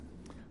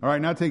All right,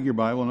 now take your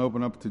Bible and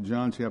open up to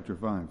John chapter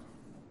 5.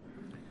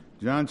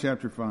 John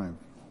chapter 5.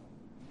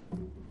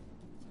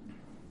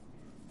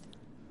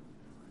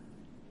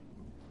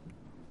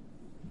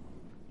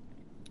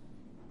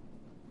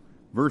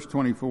 Verse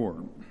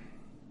 24.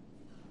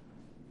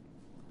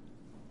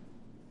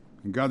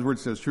 And God's word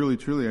says, "Truly,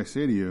 truly, I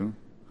say to you,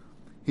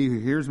 he who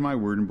hears my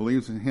word and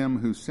believes in him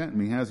who sent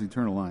me has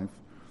eternal life,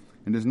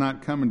 and does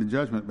not come into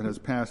judgment, but has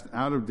passed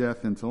out of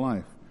death into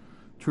life.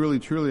 Truly,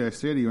 truly, I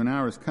say to you, an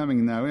hour is coming,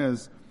 and now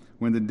is,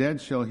 when the dead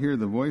shall hear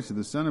the voice of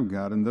the Son of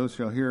God, and those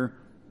who hear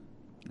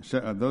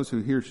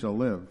shall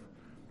live.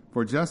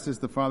 For just as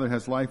the Father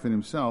has life in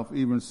himself,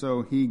 even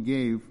so he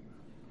gave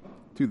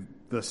to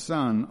the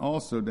Son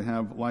also to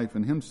have life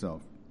in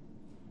himself.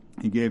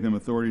 He gave him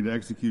authority to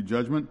execute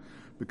judgment,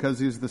 because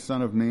he is the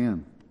Son of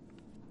Man.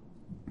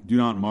 Do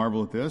not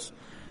marvel at this,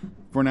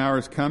 for an hour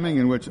is coming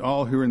in which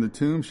all who are in the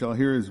tomb shall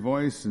hear his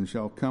voice, and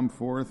shall come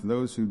forth,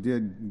 those who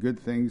did good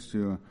things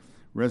to a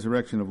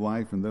resurrection of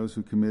life, and those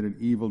who committed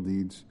evil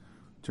deeds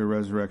to a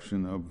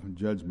resurrection of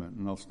judgment."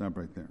 And I'll stop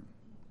right there.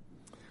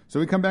 So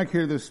we come back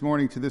here this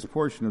morning to this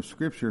portion of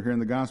Scripture here in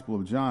the Gospel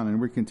of John, and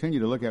we continue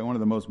to look at one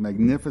of the most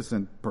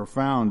magnificent,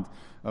 profound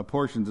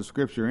portions of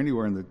Scripture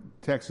anywhere in the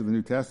text of the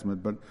New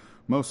Testament, but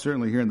most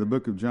certainly here in the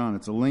book of John.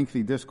 It's a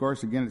lengthy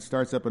discourse. Again, it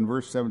starts up in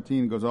verse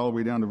 17, goes all the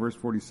way down to verse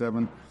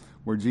 47,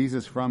 where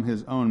Jesus from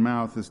his own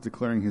mouth is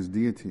declaring his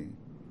deity.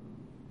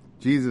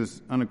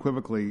 Jesus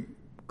unequivocally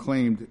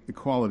claimed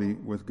equality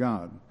with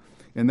God.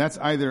 And that's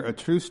either a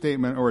true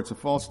statement or it's a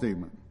false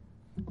statement.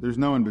 There's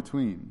no in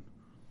between.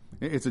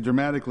 It's a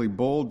dramatically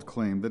bold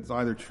claim that's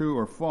either true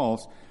or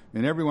false,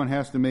 and everyone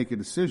has to make a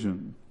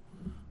decision.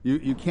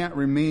 You can't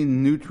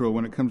remain neutral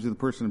when it comes to the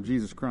person of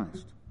Jesus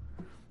Christ.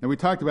 And we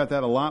talked about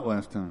that a lot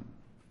last time.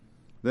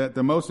 That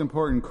the most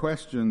important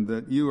question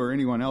that you or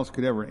anyone else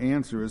could ever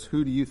answer is,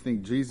 who do you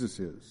think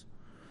Jesus is?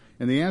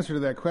 And the answer to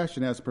that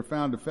question has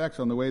profound effects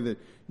on the way that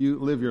you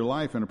live your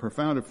life, and a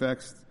profound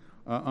effects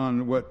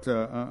on what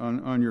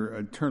on your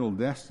eternal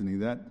destiny.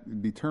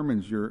 That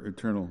determines your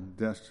eternal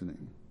destiny.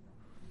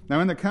 Now,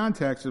 in the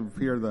context of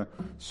here, the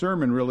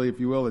sermon, really, if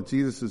you will, that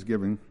Jesus is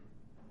giving,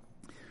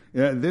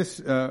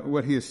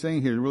 what he is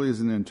saying here really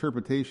is an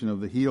interpretation of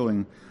the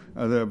healing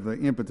of the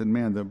impotent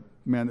man, the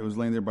man that was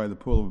laying there by the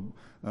pool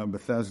of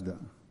Bethesda.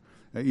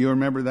 You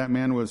remember that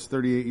man was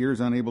 38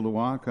 years unable to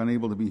walk,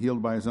 unable to be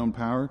healed by his own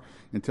power,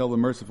 until the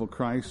merciful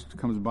Christ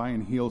comes by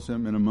and heals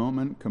him in a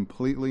moment,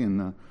 completely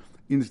and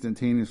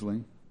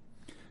instantaneously.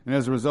 And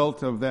as a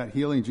result of that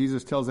healing,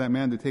 Jesus tells that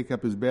man to take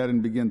up his bed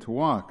and begin to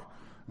walk.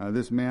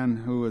 This man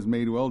who was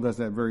made well does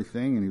that very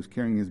thing, and he was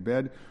carrying his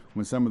bed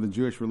when some of the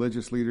Jewish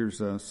religious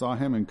leaders saw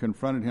him and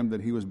confronted him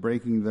that he was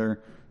breaking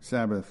their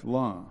Sabbath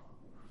law.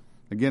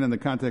 Again, in the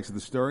context of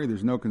the story,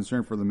 there's no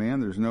concern for the man.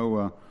 There's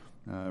no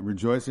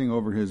rejoicing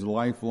over his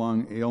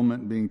lifelong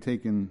ailment being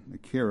taken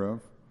care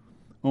of.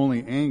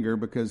 Only anger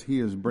because he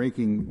is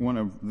breaking one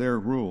of their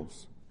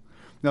rules.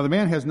 Now, the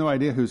man has no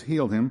idea who's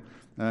healed him.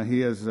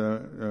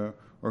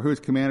 Or who has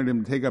commanded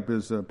him to take up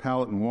his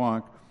pallet and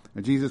walk.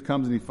 Jesus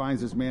comes and he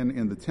finds this man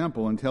in the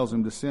temple and tells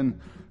him to sin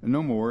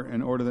no more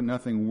in order that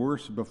nothing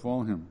worse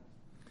befall him.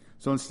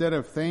 So instead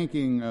of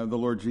thanking the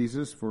Lord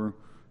Jesus for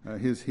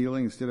his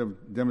healing, instead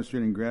of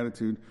demonstrating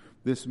gratitude,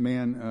 this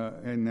man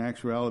in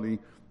actuality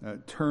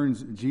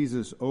turns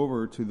Jesus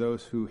over to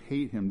those who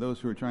hate him, those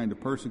who are trying to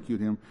persecute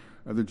him,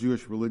 the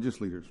Jewish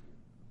religious leaders.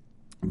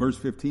 Verse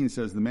 15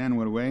 says, "The man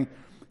went away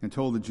and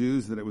told the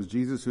Jews that it was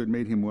Jesus who had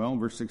made him well."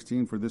 Verse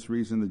 16, "For this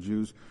reason the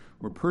Jews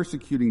were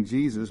persecuting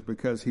Jesus,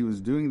 because he was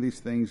doing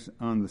these things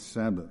on the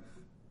Sabbath."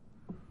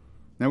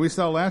 Now, we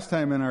saw last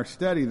time in our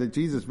study that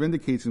Jesus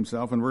vindicates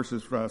himself in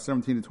verses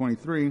 17 to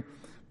 23,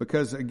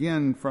 because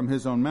again, from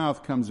his own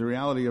mouth comes the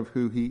reality of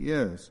who he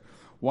is.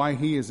 Why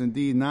he is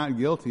indeed not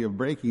guilty of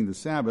breaking the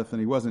Sabbath, and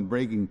he wasn't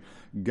breaking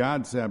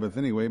God's Sabbath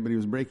anyway, but he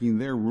was breaking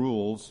their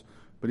rules.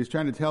 But he's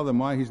trying to tell them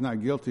why he's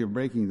not guilty of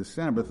breaking the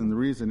Sabbath, and the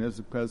reason is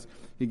because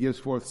he gives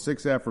forth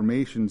 6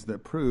 affirmations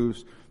that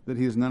proves that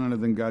he is none other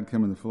than God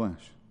come in the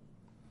flesh.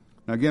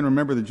 Now again,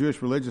 remember the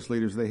Jewish religious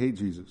leaders, they hate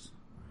Jesus.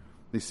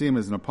 They see him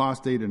as an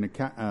apostate, an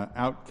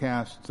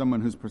outcast, someone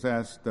who's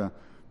possessed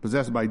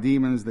by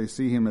demons. They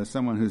see him as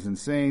someone who's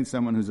insane,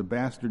 someone who's a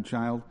bastard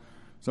child,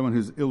 someone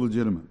who's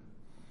illegitimate.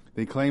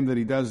 They claim that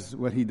he does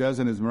what he does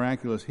in his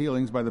miraculous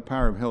healings by the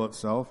power of hell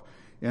itself.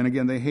 And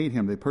again, they hate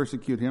him, they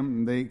persecute him,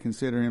 and they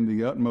consider him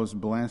the utmost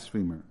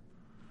blasphemer.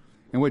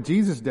 And what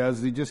Jesus does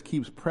is he just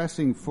keeps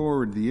pressing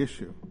forward the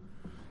issue.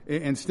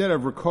 Instead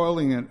of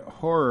recoiling in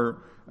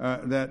horror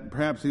that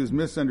perhaps he was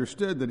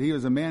misunderstood, that he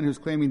was a man who's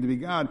claiming to be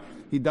God,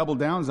 he double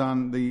downs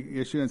on the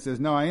issue and says,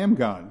 "No, I am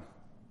God."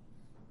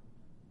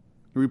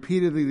 He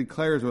repeatedly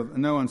declares with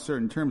no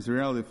uncertain terms the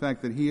reality of the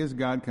fact that he is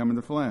God come in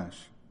the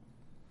flesh.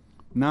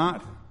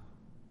 Not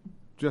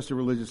just a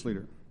religious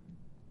leader.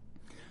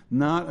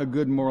 Not a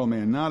good moral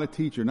man, not a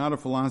teacher, not a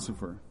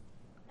philosopher.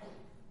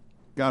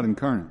 God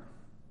incarnate.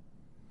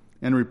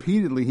 And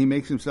repeatedly he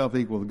makes himself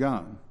equal to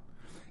God.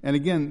 And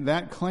again,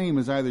 that claim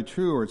is either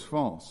true or it's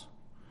false.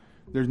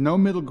 There's no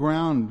middle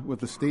ground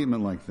with a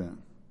statement like that.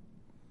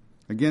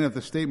 Again, if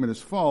the statement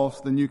is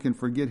false, then you can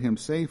forget him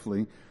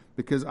safely,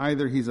 because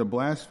either he's a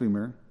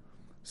blasphemer,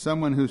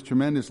 someone who's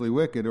tremendously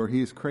wicked, or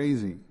he's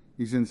crazy.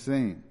 He's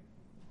insane.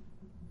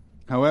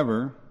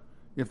 However,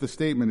 if the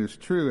statement is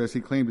true, as he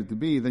claimed it to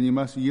be, then you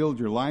must yield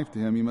your life to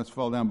him, you must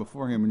fall down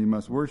before him, and you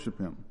must worship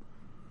him.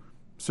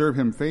 Serve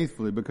him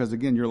faithfully, because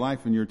again, your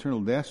life and your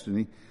eternal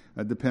destiny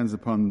depends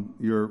upon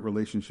your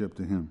relationship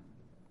to him.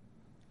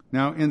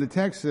 Now, in the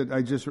text that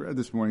I just read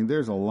this morning,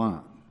 there's a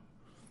lot.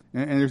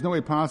 And there's no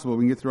way possible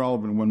we can get through all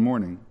of it in one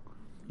morning.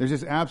 There's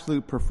just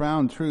absolute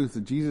profound truths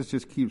that Jesus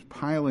just keeps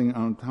piling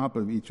on top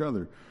of each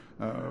other.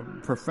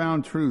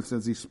 Profound truths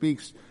as he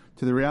speaks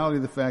to the reality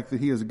of the fact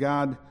that he is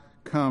God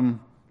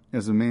come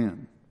as a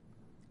man.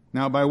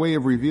 Now, by way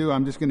of review,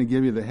 I'm just going to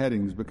give you the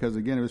headings because,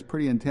 again, it was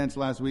pretty intense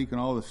last week and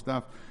all this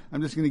stuff.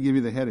 I'm just going to give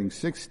you the headings,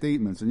 6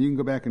 statements, and you can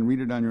go back and read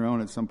it on your own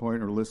at some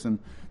point or listen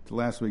to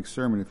last week's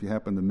sermon if you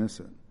happen to miss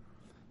it.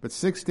 But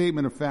 6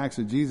 statement of facts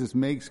that Jesus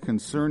makes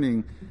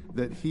concerning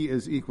that he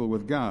is equal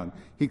with God.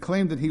 He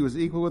claimed that he was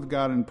equal with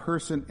God in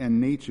person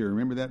and nature.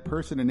 Remember that,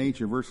 person and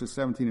nature, verses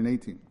 17 and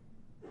 18.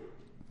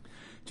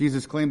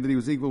 Jesus claimed that he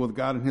was equal with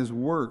God in his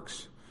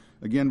works.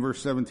 Again,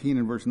 verse 17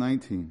 and verse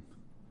 19.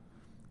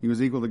 He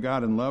was equal to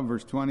God in love,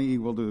 verse 20.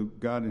 Equal to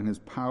God in his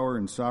power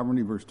and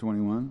sovereignty, verse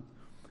 21.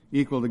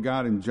 Equal to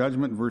God in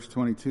judgment, verse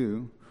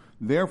 22.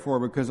 Therefore,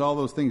 because all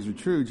those things are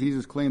true,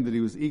 Jesus claimed that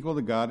he was equal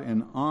to God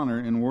in honor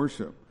and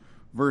worship.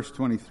 Verse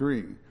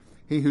 23,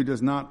 he who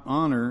does not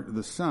honor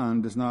the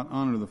Son does not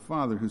honor the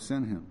Father who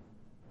sent him.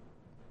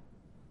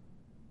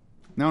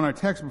 Now in our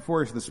text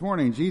before us this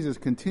morning, Jesus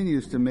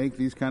continues to make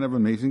these kind of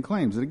amazing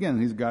claims. That again,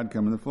 he's God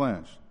come in the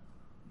flesh.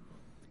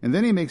 And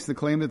then he makes the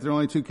claim that there are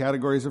only 2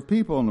 categories of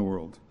people in the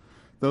world.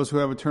 Those who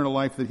have eternal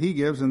life that he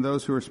gives and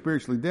those who are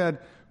spiritually dead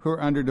who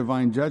are under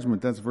divine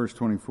judgment. That's verse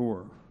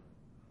 24.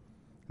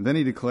 And then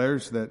he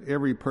declares that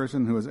every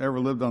person who has ever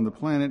lived on the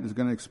planet is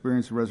going to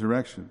experience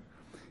resurrection.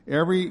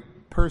 Every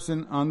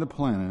person on the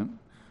planet,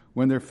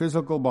 when their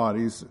physical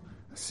bodies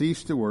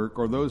cease to work,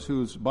 or those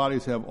whose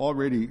bodies have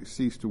already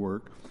ceased to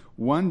work,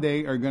 one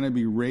day are going to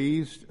be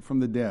raised from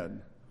the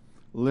dead,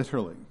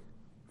 literally,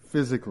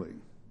 physically,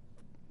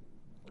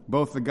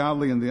 both the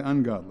godly and the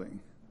ungodly.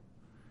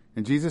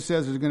 And Jesus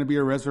says there's going to be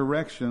a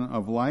resurrection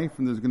of life,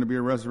 and there's going to be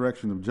a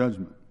resurrection of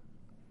judgment.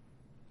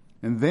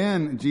 And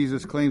then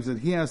Jesus claims that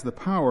he has the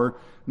power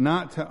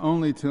not to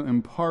only to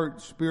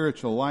impart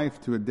spiritual life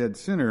to a dead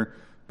sinner,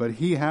 but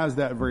he has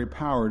that very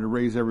power to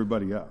raise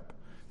everybody up.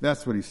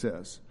 That's what he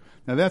says.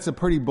 Now that's a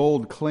pretty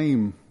bold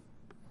claim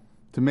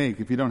to make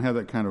if you don't have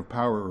that kind of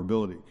power or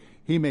ability.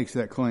 He makes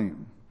that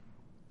claim.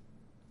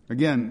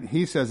 Again,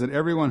 he says that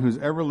everyone who's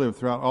ever lived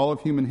throughout all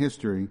of human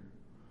history,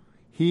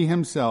 he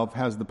himself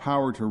has the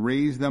power to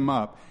raise them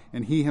up,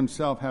 and he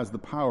himself has the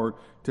power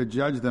to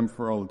judge them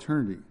for all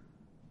eternity.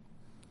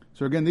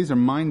 So again, these are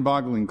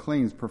mind-boggling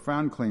claims,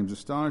 profound claims,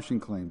 astonishing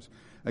claims.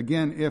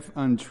 Again, if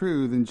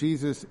untrue, then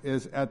Jesus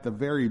is at the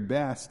very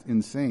best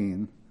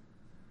insane,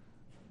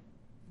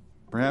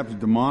 perhaps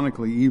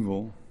demonically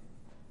evil,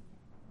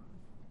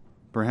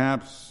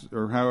 perhaps,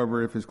 or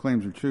however, if his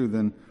claims are true,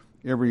 then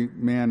every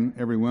man,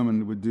 every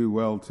woman would do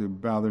well to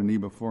bow their knee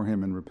before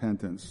him in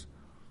repentance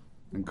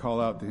and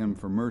call out to him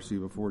for mercy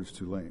before it's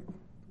too late.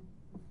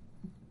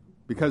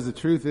 Because the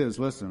truth is,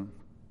 listen,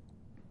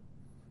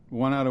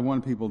 1 out of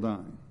 1 people die.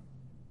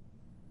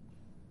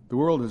 The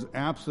world is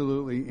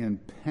absolutely in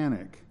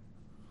panic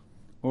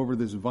over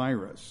this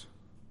virus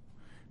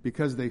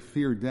because they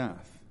fear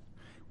death.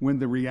 When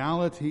the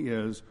reality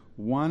is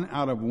 1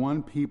 out of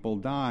 1 people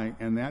die,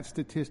 and that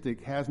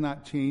statistic has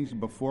not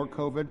changed before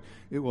COVID,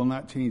 it will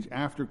not change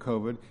after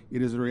COVID.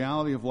 It is a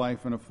reality of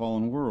life in a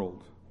fallen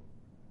world.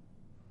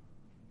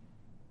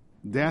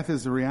 Death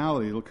is a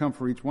reality. It'll come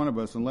for each one of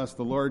us unless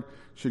the Lord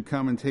should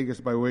come and take us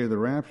by way of the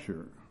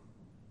rapture.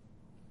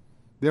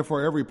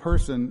 Therefore, every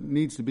person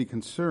needs to be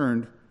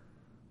concerned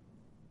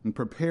and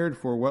prepared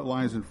for what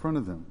lies in front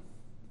of them,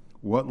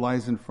 what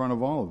lies in front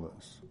of all of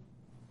us.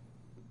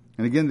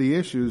 And again, the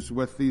issues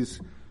with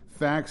these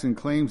facts and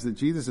claims that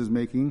Jesus is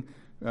making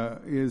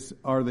is,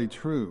 are they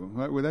true?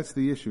 Well, that's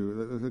the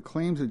issue. The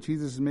claims that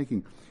Jesus is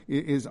making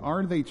is,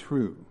 are they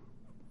true?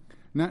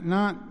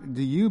 Not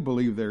do you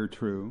believe they're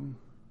true,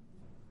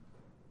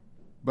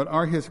 but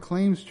are his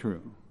claims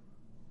true?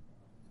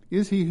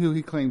 Is he who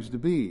he claims to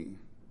be?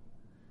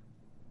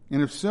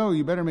 And if so,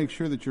 you better make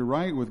sure that you're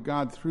right with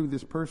God through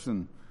this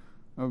person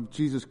of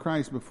Jesus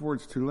Christ before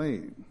it's too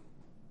late.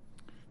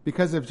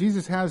 Because if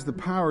Jesus has the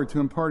power to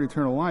impart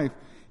eternal life,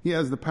 he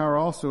has the power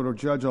also to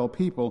judge all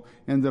people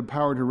and the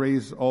power to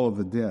raise all of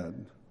the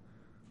dead.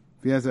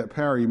 If he has that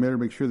power, you better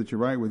make sure that you're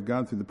right with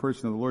God through the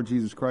person of the Lord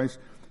Jesus Christ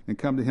and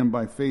come to him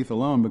by faith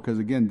alone, because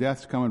again,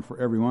 death's coming for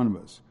every one of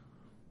us.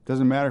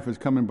 Doesn't matter if it's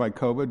coming by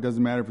COVID,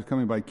 doesn't matter if it's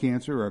coming by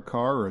cancer or a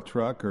car or a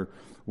truck or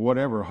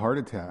whatever, heart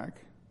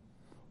attack.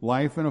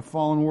 Life in a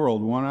fallen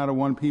world, 1 out of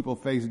 1 people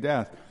face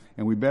death,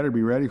 and we better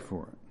be ready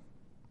for it.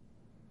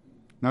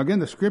 Now again,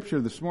 the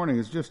scripture this morning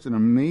is just an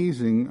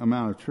amazing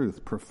amount of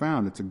truth,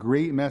 profound. It's a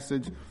great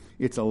message.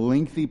 It's a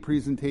lengthy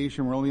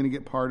presentation. We're only going to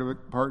get part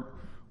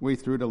way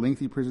through it, a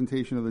lengthy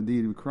presentation of the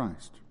deity of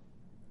Christ.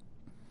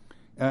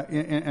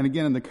 And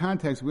again, in the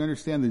context, we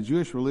understand the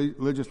Jewish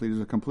religious leaders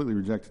have completely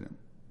rejected him.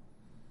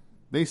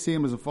 They see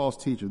him as a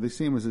false teacher. They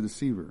see him as a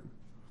deceiver.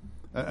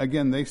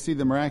 Again, they see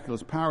the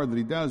miraculous power that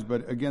he does,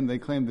 but again, they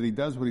claim that he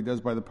does what he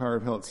does by the power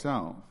of hell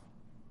itself.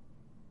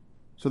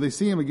 So they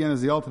see him again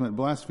as the ultimate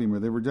blasphemer.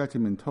 They reject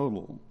him in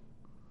total.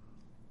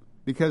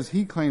 Because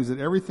he claims that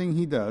everything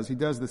he does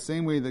the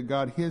same way that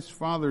God, his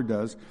Father,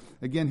 does.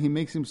 Again, he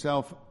makes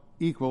himself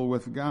equal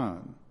with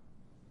God.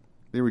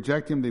 They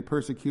reject him, they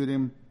persecute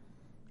him.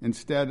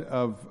 Instead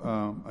of,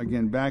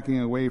 again, backing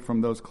away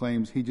from those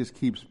claims, he just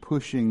keeps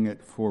pushing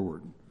it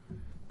forward.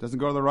 Doesn't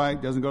go to the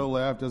right, doesn't go to the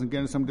left, doesn't get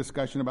into some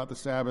discussion about the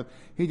Sabbath.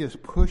 He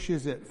just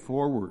pushes it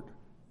forward,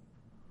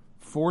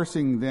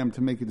 forcing them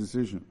to make a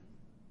decision.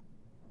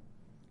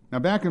 Now,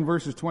 back in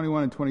verses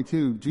 21 and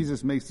 22,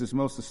 Jesus makes this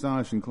most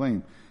astonishing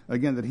claim.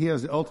 Again, that he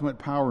has the ultimate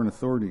power and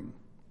authority.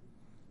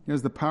 He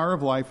has the power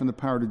of life and the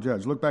power to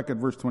judge. Look back at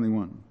verse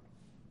 21.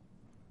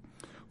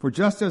 For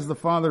just as the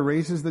Father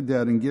raises the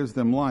dead and gives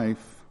them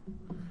life,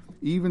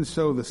 even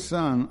so the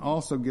Son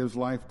also gives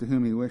life to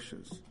whom he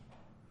wishes.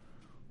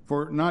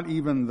 For not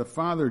even the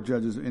Father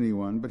judges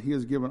anyone, but he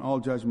has given all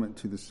judgment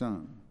to the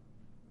Son.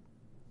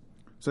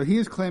 So he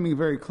is claiming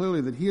very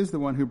clearly that he is the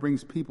one who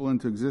brings people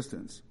into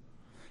existence.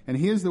 And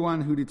he is the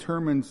one who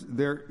determines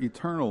their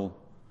eternal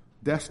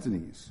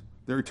destinies,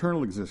 their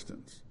eternal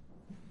existence.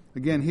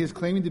 Again, he is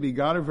claiming to be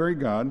God of very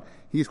God.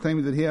 He is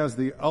claiming that he has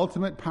the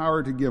ultimate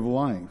power to give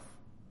life.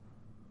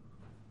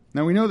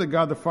 Now, we know that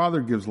God the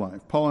Father gives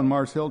life. Paul on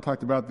Mars Hill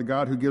talked about the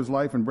God who gives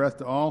life and breath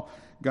to all,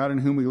 God in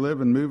whom we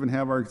live and move and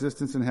have our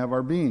existence and have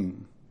our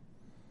being.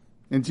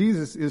 And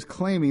Jesus is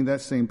claiming that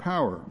same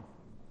power.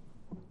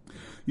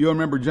 You'll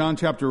remember John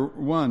chapter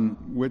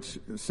 1, which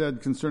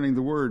said concerning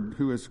the Word,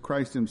 who is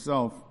Christ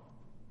himself,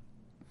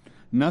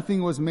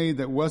 nothing was made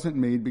that wasn't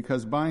made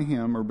because by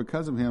him or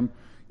because of him,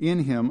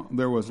 in him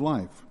there was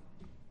life.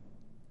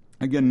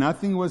 Again,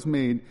 nothing was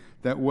made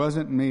that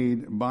wasn't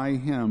made by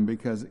him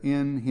because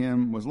in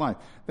him was life.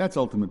 That's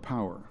ultimate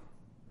power.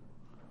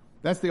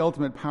 That's the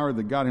ultimate power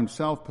that God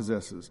himself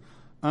possesses.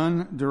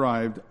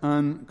 Underived,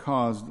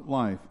 uncaused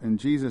life. And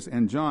Jesus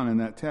and John in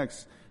that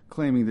text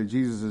claiming that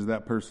Jesus is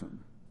that person.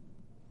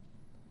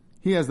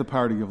 He has the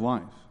power to give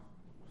life.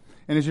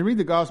 And as you read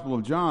the Gospel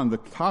of John, the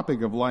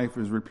topic of life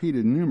is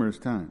repeated numerous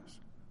times.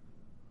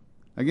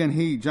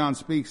 Again, John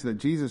speaks that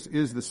Jesus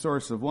is the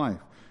source of life.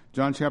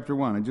 John chapter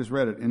 1, I just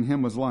read it, in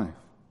him was life.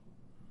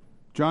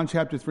 John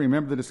chapter 3,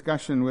 remember the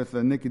discussion with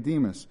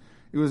Nicodemus?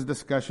 It was a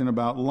discussion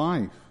about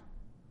life.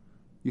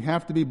 You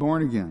have to be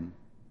born again.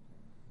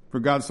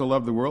 For God so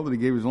loved the world that he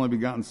gave his only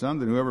begotten Son,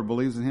 that whoever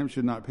believes in him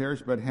should not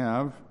perish but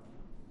have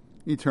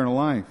eternal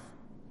life.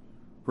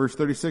 Verse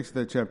 36 of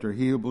that chapter,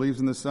 he who believes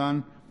in the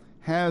Son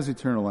has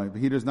eternal life.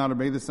 He does not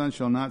obey the Son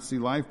shall not see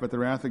life, but the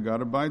wrath of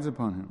God abides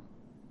upon him.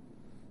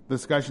 The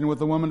discussion with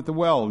the woman at the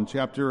well in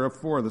chapter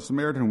 4, the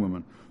Samaritan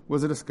woman,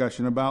 was a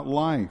discussion about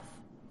life.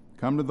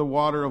 Come to the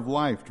water of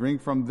life.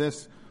 Drink from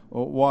this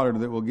water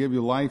that will give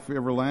you life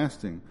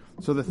everlasting.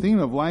 So the theme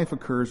of life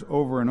occurs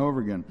over and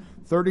over again.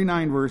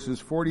 39 verses,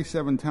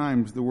 47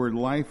 times the word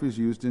life is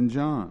used in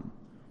John.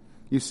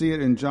 You see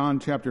it in John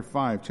chapter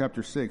 5,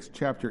 chapter 6,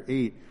 chapter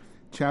 8,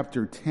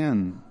 chapter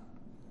 10.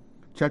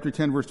 Chapter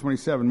 10, verse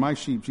 27, my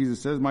sheep,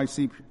 Jesus says, my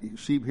sheep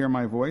hear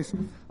my voice.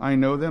 I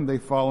know them, they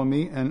follow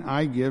me, and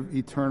I give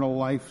eternal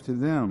life to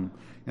them.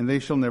 And they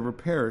shall never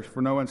perish,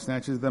 for no one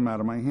snatches them out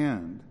of my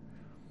hand.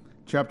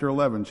 Chapter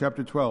 11,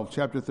 chapter 12,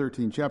 chapter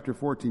 13, chapter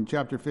 14,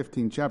 chapter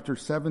 15, chapter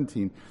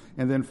 17,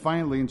 and then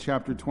finally in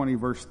chapter 20,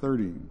 verse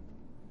 30.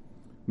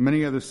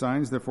 Many other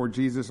signs, therefore,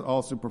 Jesus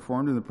also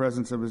performed in the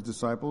presence of his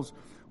disciples,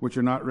 which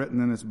are not written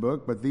in this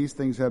book, but these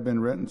things have been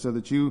written so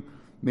that you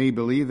may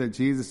believe that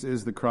Jesus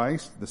is the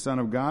Christ, the Son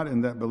of God,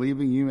 and that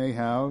believing you may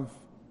have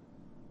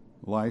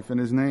life in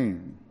his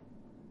name.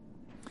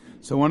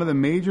 So one of the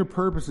major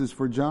purposes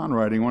for John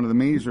writing, one of the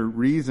major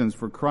reasons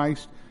for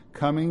Christ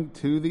coming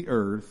to the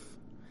earth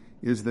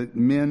is that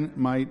men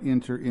might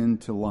enter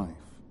into life.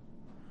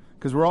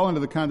 Because we're all under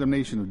the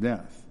condemnation of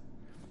death.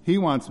 He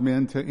wants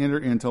men to enter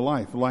into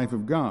life, the life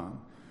of God.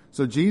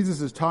 So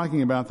Jesus is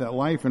talking about that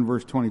life in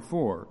verse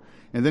 24.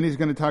 And then he's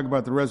going to talk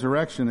about the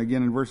resurrection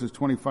again in verses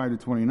 25 to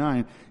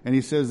 29. And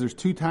he says there's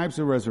two types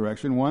of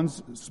resurrection.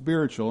 One's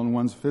spiritual and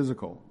one's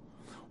physical.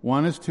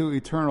 One is to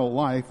eternal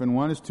life and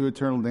one is to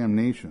eternal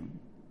damnation.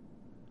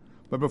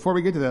 But before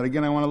we get to that,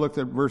 again, I want to look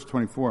at verse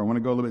 24. I want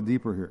to go a little bit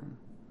deeper here.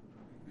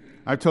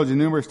 I've told you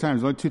numerous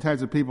times, only two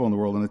types of people in the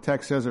world, and the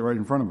text says it right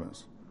in front of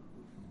us.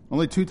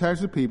 Only two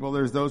types of people.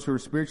 There's those who are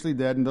spiritually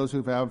dead and those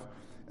who have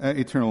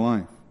eternal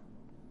life.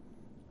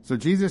 So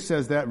Jesus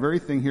says that very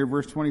thing here,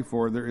 verse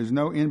 24, there is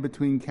no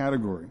in-between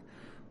category.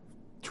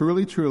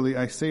 Truly, truly,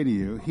 I say to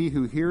you, he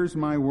who hears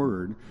my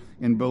word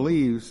and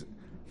believes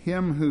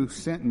him who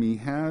sent me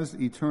has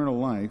eternal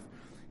life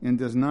and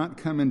does not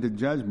come into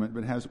judgment,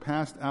 but has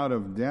passed out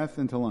of death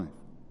into life.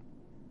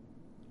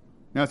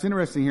 Now, it's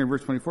interesting here in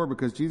verse 24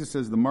 because Jesus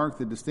says the mark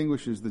that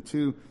distinguishes the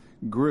two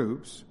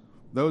groups,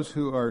 those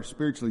who are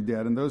spiritually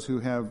dead, and those who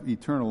have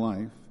eternal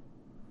life.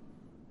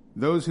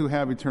 Those who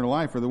have eternal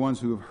life are the ones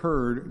who have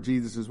heard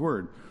Jesus'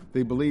 word.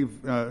 They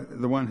believe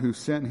the one who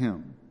sent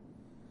him.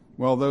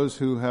 While those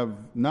who have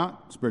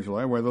not spiritual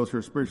life, while those who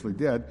are spiritually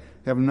dead,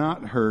 have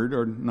not heard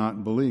or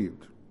not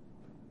believed.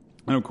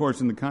 And of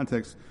course, in the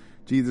context,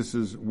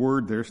 Jesus'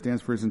 word there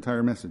stands for his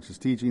entire message, his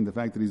teaching, the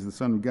fact that he's the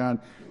Son of God,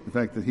 the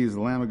fact that he is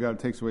the Lamb of God,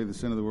 takes away the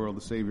sin of the world,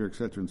 the Savior,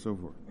 etc., and so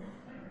forth.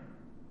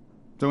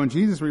 So when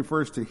Jesus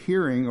refers to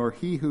hearing, or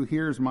he who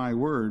hears my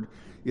word,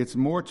 it's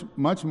much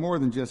more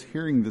than just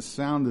hearing the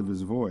sound of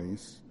his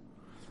voice,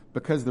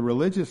 because the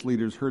religious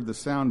leaders heard the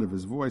sound of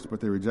his voice,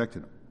 but they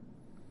rejected him.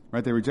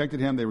 Right? They rejected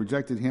him.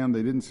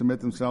 They didn't submit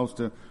themselves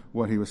to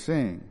what he was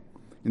saying.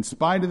 In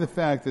spite of the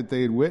fact that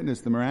they had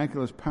witnessed the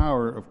miraculous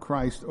power of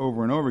Christ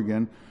over and over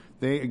again,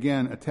 they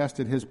again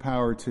attested his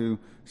power to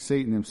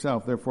Satan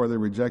himself. Therefore, they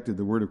rejected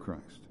the word of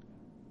Christ.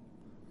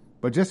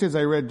 But just as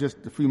I read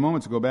just a few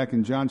moments ago back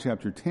in John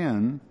chapter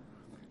 10,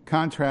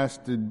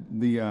 contrast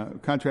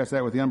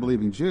that with the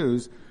unbelieving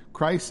Jews,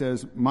 Christ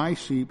says, "My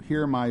sheep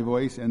hear my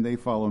voice and they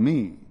follow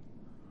me."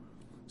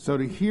 So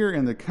to hear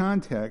in the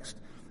context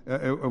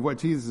of what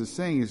Jesus is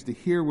saying is to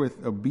hear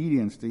with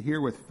obedience, to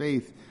hear with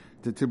faith,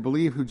 to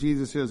believe who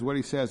Jesus is, what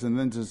he says, and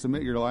then to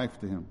submit your life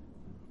to him,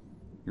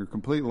 your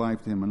complete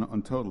life to him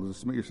in total, to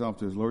submit yourself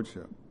to his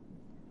lordship.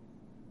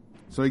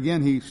 So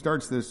again, he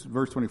starts this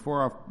verse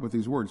 24 off with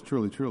these words,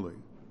 truly, truly.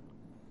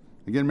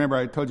 Again, remember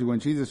I told you when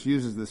Jesus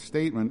uses this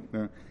statement,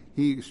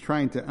 he's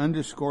trying to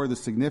underscore the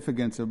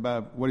significance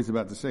about what he's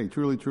about to say.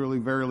 Truly, truly,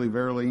 verily,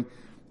 verily,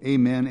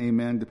 amen,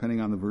 amen,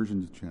 depending on the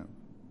version that you have.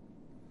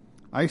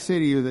 I say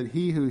to you that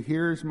he who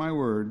hears my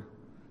word,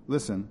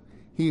 listen,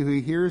 he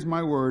who hears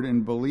my word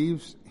and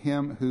believes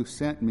him who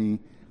sent me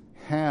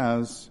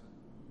has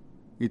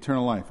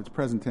eternal life. It's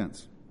present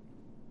tense,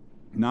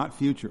 not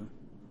future.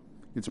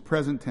 It's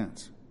present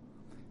tense.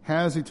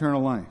 Has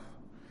eternal life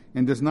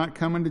and does not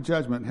come into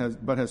judgment,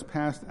 but has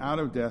passed out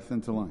of death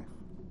into life.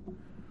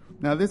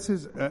 Now, this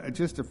is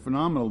just a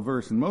phenomenal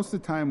verse, and most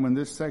of the time when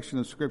this section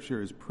of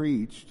Scripture is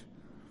preached,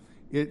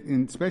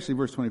 especially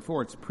verse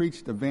 24, it's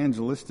preached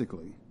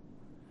evangelistically,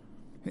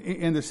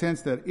 in the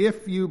sense that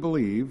if you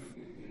believe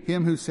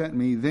him who sent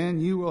me, then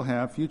you will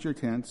have, future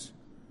tense,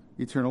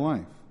 eternal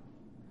life.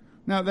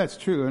 Now, that's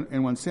true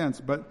in one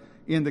sense, but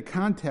in the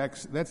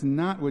context, that's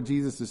not what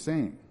Jesus is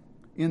saying.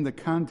 In the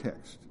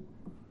context,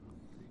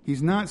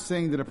 he's not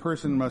saying that a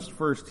person must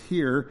first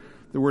hear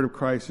the word of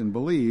Christ and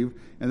believe,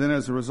 and then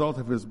as a result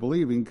of his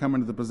believing, come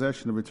into the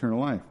possession of eternal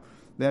life.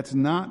 That's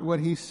not what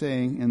he's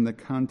saying in the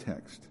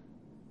context.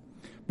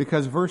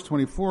 Because verse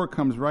 24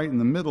 comes right in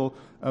the middle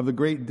of the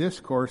great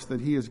discourse that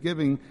he is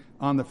giving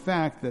on the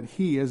fact that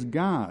he is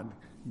God,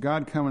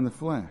 God come in the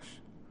flesh.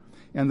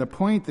 And the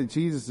point that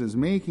Jesus is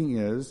making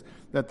is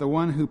that the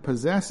one who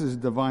possesses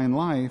divine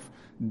life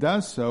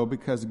does so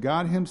because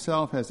God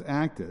himself has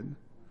acted,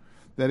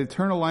 that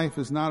eternal life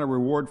is not a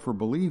reward for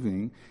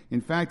believing.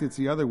 In fact, it's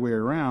the other way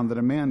around, that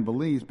a man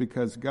believes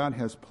because God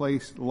has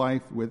placed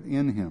life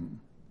within him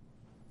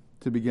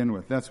to begin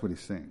with. That's what he's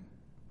saying.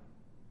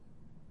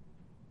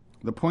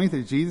 The point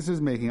that Jesus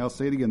is making, I'll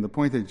say it again, the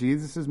point that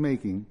Jesus is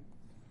making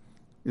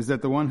is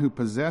that the one who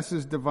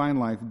possesses divine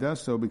life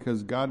does so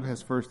because God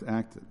has first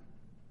acted.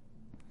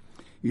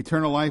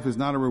 Eternal life is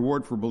not a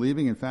reward for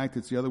believing. In fact,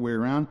 it's the other way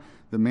around.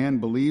 The man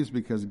believes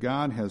because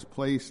God has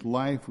placed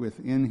life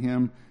within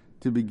him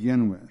to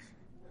begin with.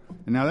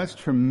 And now that's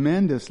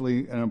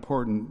tremendously an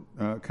important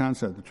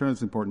concept, a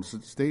tremendously important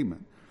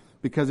statement.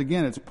 Because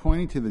again, it's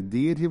pointing to the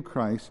deity of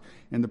Christ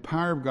and the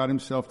power of God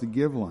himself to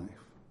give life.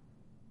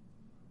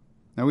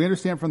 Now we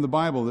understand from the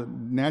Bible that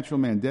natural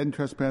man, dead in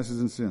trespasses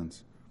and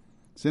sins.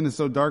 Sin is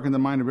so dark in the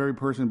mind of every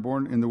person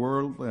born in the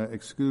world,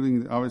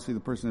 excluding obviously the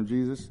person of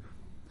Jesus.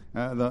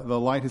 The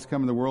light has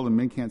come in the world and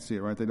men can't see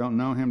it, right? They don't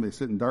know him. They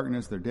sit in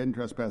darkness. They're dead in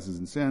trespasses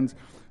and sins.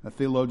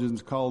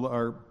 Theologians call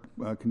our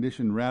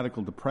condition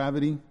radical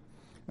depravity.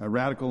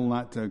 Radical,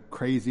 not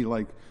crazy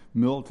like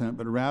militant,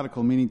 but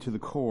radical meaning to the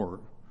core.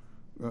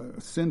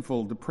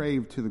 Sinful,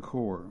 depraved to the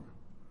core.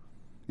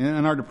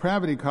 And our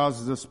depravity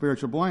causes us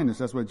spiritual blindness.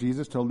 That's what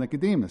Jesus told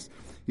Nicodemus.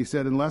 He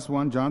said, unless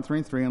one, John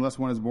 3:3, unless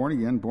one is born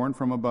again, born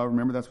from above,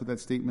 remember that's what that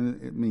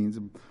statement it means,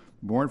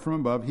 born from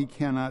above, he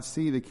cannot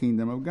see the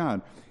kingdom of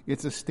God.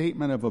 It's a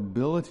statement of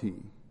ability,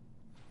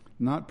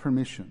 not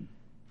permission.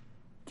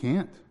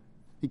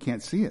 He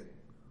can't see it.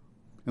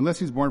 Unless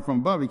he's born from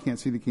above, he can't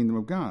see the kingdom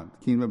of God,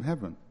 the kingdom of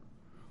heaven.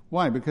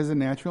 Why? Because the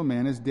natural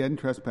man is dead in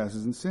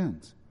trespasses and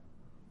sins.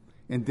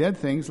 And dead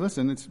things,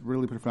 listen, it's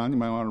really profound. You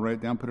might want to write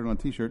it down, put it on a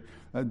t-shirt.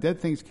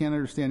 Dead things can't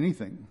understand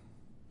anything.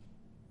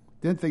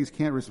 Dead things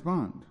can't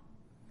respond.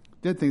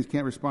 Dead things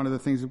can't respond to the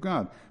things of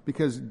God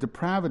because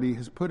depravity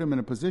has put them in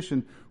a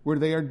position where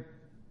they are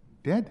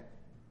dead.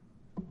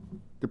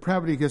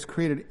 Depravity has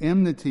created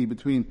enmity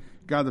between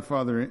God the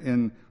Father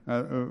and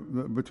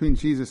between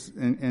Jesus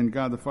and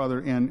God the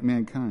Father and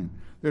mankind.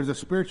 There's a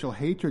spiritual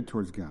hatred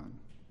towards God,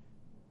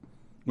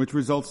 which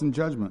results in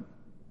judgment.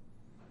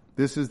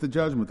 This is the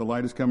judgment. The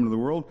light has come into the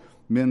world.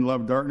 Men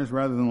love darkness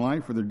rather than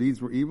light, for their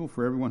deeds were evil.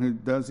 For everyone who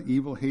does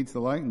evil hates the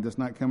light and does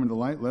not come into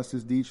light, lest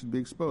his deeds should be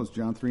exposed.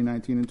 John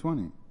 3:19 and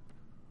 20.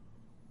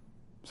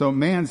 So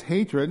man's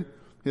hatred,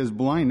 his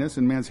blindness,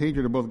 and man's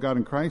hatred of both God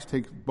and Christ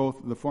takes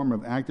both the form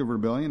of active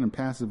rebellion and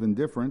passive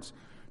indifference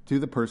to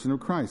the person of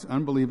Christ.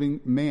 Unbelieving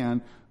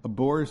man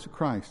abhors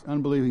Christ.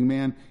 Unbelieving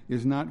man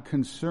is not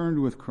concerned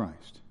with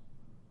Christ.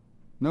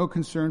 No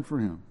concern for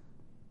him.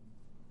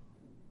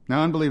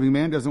 Now, unbelieving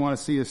man doesn't want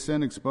to see his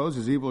sin exposed,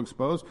 his evil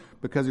exposed,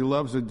 because he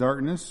loves the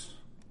darkness,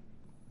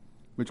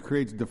 which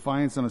creates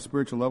defiance on a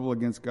spiritual level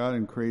against God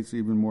and creates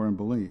even more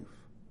unbelief.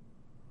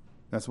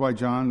 That's why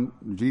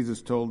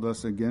Jesus told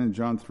us again in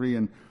John 3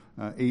 and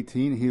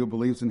 18, he who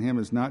believes in him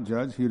is not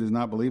judged. He who does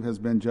not believe has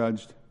been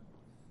judged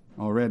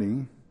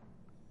already,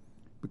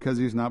 because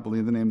he has not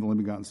believed the name of the only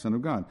begotten Son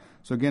of God.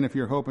 So again, if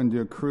you're hoping to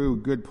accrue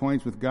good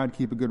points with God,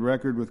 keep a good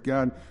record with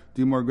God,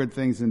 do more good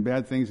things than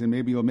bad things, and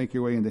maybe you'll make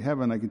your way into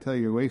heaven, I can tell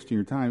you you're wasting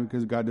your time,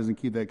 because God doesn't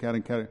keep that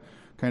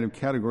kind of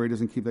category,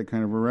 doesn't keep that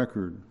kind of a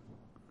record.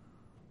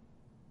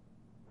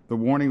 The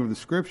warning of the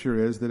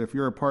Scripture is that if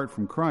you're apart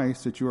from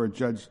Christ, that you are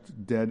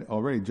judged dead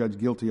already, judged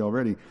guilty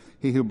already.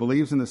 He who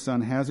believes in the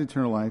Son has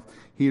eternal life.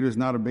 He who does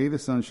not obey the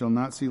Son shall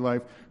not see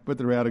life, but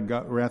the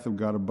wrath of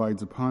God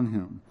abides upon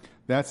him.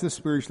 That's the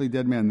spiritually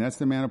dead man. That's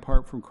the man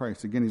apart from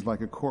Christ. Again, he's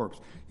like a corpse.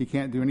 He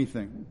can't do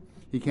anything.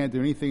 He can't do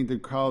anything to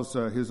cause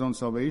his own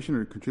salvation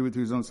or contribute to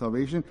his own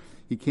salvation.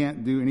 He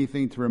can't do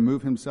anything to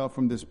remove himself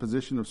from this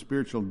position of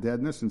spiritual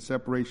deadness and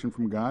separation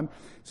from God.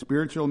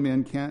 Spiritually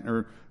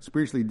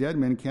dead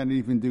men can't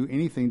even do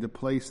anything to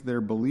place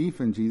their belief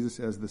in Jesus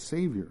as the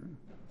Savior.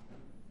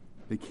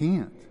 They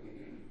can't,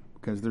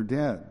 because they're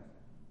dead.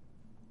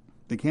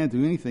 They can't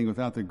do anything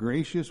without the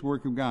gracious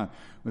work of God,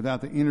 without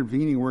the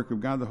intervening work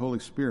of God, the Holy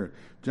Spirit.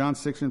 John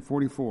 6 and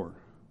 44.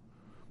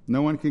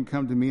 No one can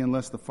come to me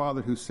unless the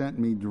Father who sent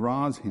me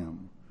draws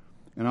him,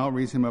 and I'll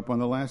raise him up on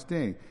the last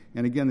day.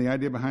 And again, the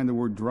idea behind the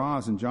word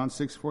draws in John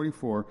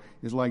 6:44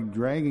 is like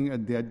dragging a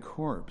dead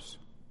corpse.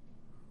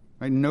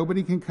 Right?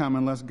 Nobody can come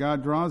unless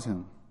God draws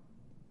him.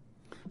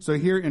 So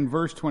here in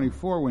verse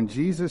 24, when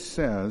Jesus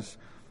says,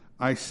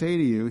 I say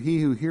to you,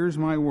 he who hears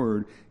my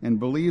word and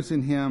believes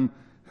in him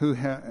who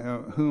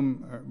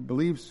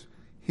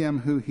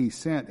he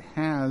sent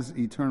has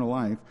eternal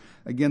life.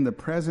 Again, the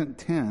present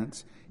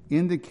tense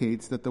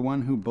indicates that the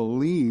one who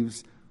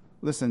believes,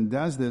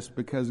 does this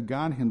because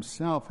God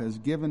himself has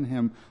given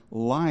him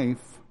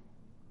life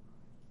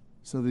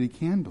so that he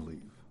can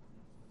believe.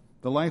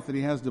 The life that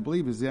he has to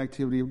believe is the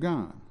activity of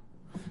God.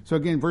 So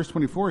again, verse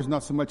 24 is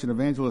not so much an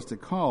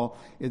evangelistic call.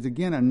 It's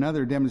again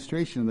another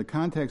demonstration in the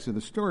context of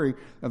the story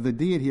of the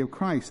deity of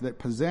Christ, that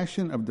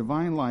possession of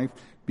divine life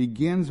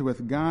begins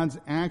with God's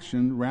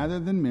action rather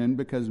than men,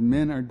 because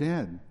men are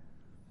dead.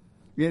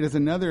 It is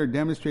another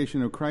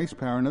demonstration of Christ's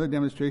power, another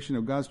demonstration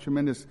of God's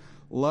tremendous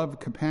love,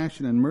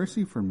 compassion, and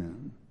mercy for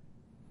men.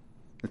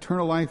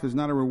 Eternal life is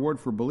not a reward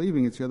for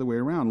believing, it's the other way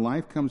around.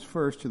 Life comes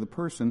first to the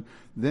person,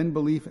 then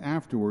belief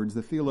afterwards.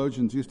 The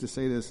theologians used to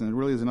say this, and it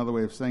really is another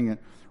way of saying it: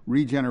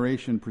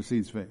 regeneration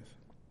precedes faith.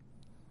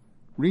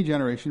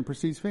 Regeneration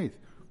precedes faith.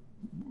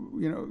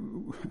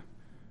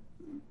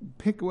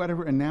 Pick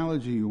whatever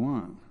analogy you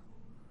want.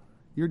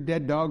 Your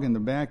dead dog in the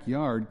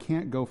backyard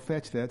can't go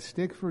fetch that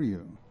stick for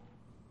you.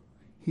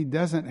 He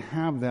doesn't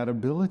have that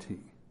ability.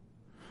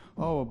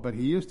 Oh, but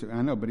he used to.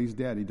 I know, but he's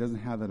dead. He doesn't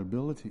have that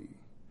ability.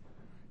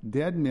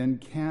 Dead men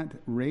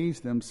can't raise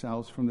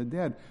themselves from the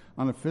dead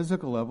on a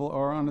physical level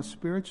or on a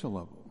spiritual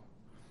level.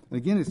 And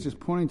again, it's just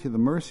pointing to the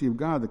mercy of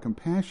God, the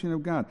compassion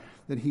of God,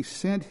 that he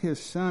sent his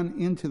Son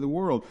into the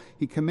world.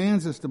 He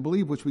commands us to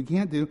believe, which we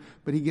can't do,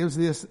 but he gives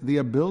us the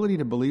ability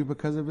to believe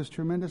because of his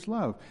tremendous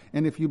love.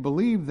 And if you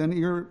believe, then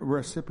you're a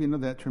recipient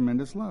of that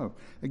tremendous love.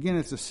 Again,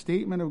 it's a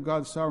statement of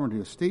God's sovereignty,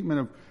 a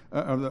statement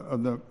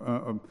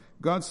of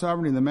God's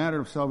sovereignty in the matter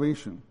of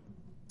salvation.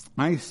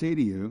 I say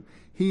to you,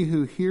 he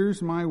who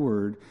hears my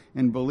word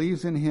and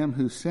believes in him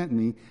who sent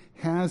me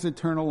has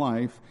eternal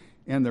life.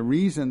 And the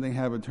reason they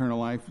have eternal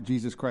life,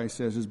 Jesus Christ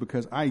says, is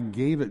because I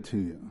gave it to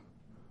you.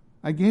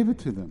 I gave it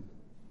to them.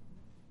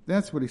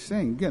 That's what he's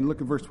saying. Again,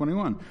 look at verse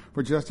 21.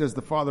 For just as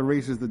the Father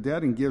raises the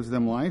dead and gives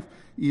them life,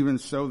 even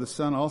so the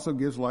Son also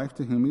gives life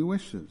to whom he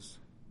wishes.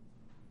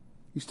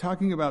 He's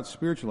talking about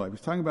spiritual life.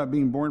 He's talking about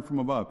being born from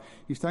above.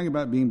 He's talking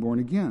about being born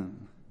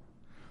again.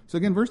 So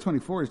again, verse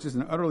 24 is just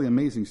an utterly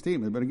amazing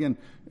statement. But again,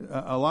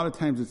 a lot of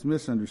times it's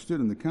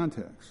misunderstood in the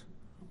context.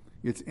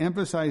 It's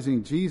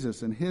emphasizing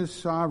Jesus and his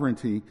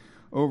sovereignty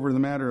over the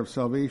matter of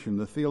salvation.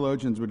 The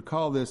theologians would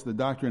call this the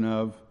doctrine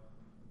of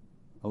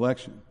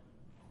election.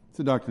 It's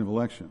the doctrine of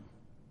election.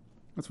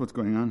 That's what's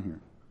going on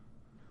here.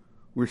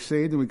 We're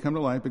saved and we come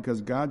to life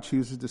because God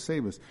chooses to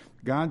save us.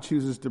 God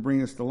chooses to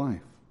bring us to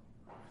life.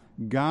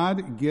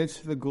 God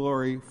gets the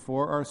glory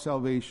for our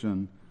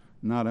salvation,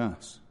 not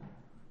us.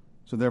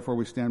 So therefore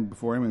we stand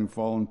before him and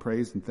fall in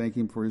praise and thank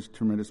him for his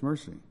tremendous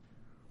mercy.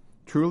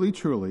 Truly,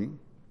 truly,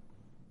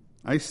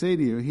 I say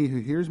to you, he who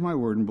hears my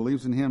word and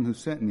believes in him who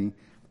sent me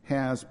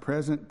has,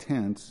 present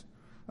tense,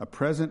 a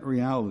present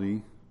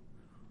reality,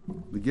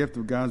 The gift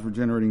of God's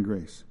regenerating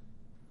grace.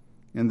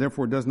 And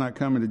therefore does not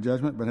come into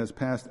judgment, but has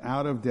passed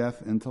out of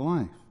death into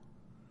life.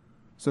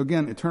 So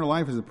again, eternal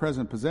life is a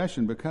present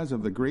possession because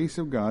of the grace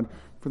of God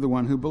for the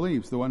one who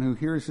believes, the one who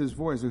hears his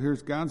voice, who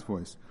hears God's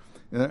voice.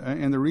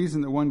 And the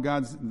reason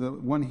that the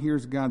one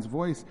hears God's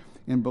voice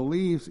and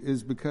believes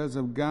is because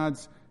of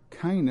God's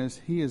kindness.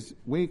 He has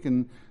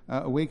awakened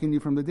you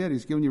from the dead.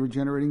 He's given you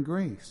regenerating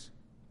grace.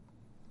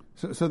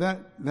 So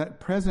that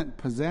present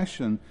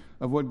possession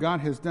of what God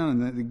has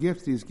done and the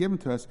gifts He has given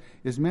to us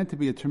is meant to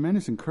be a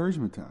tremendous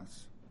encouragement to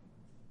us.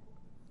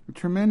 A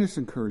tremendous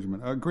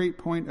encouragement, a great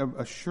point of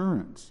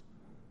assurance.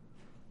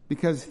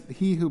 Because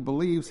he who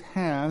believes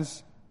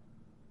has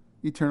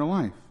eternal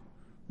life.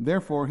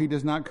 Therefore, he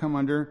does not come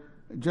under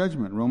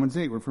judgment. Romans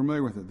 8, we're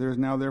familiar with it. There is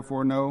now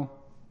therefore no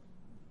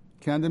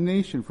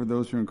condemnation for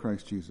those who are in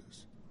Christ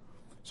Jesus.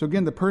 So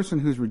again, the person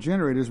who's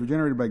regenerated is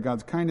regenerated by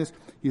God's kindness.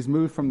 He's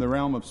moved from the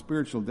realm of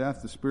spiritual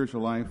death to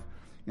spiritual life.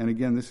 And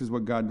again, this is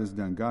what God has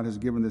done. God has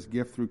given this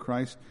gift through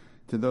Christ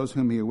to those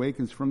whom He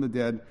awakens from the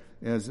dead,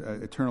 as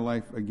eternal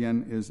life,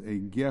 again, is a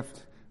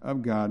gift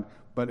of God.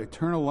 But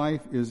eternal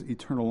life is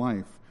eternal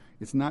life.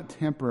 It's not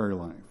temporary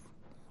life.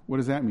 What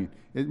does that mean?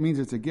 It means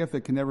it's a gift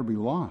that can never be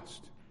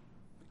lost.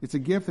 It's a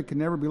gift that can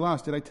never be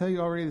lost. Did I tell you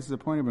already this is a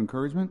point of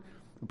encouragement?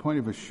 A point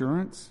of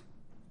assurance?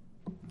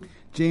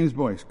 James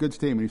Boyce, good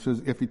statement. He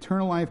says, if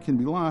eternal life can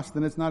be lost,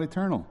 then it's not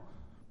eternal.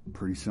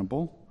 Pretty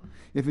simple.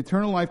 If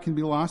eternal life can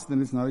be lost,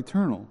 then it's not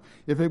eternal.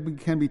 If it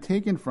can be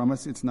taken from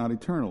us, it's not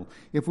eternal.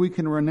 If we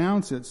can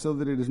renounce it so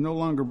that it is no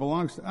longer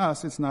belongs to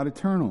us, it's not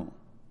eternal.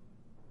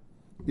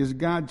 Is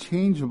God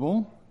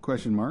changeable?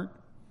 Question mark.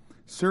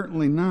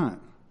 Certainly not.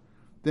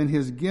 Then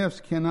His gifts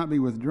cannot be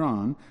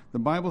withdrawn. The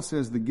Bible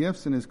says the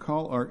gifts in His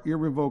call are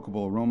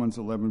irrevocable. Romans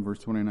 11, verse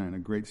 29, a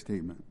great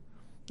statement.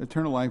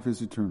 Eternal life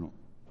is eternal.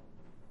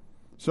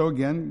 So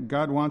again,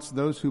 God wants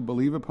those who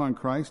believe upon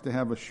Christ to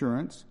have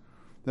assurance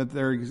that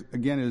there,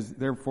 again, is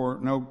therefore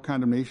no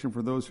condemnation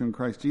for those who are in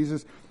Christ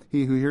Jesus.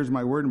 He who hears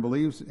my word and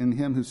believes in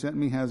Him who sent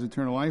me has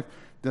eternal life,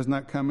 does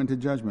not come into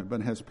judgment,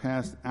 but has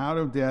passed out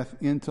of death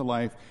into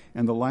life.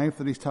 And the life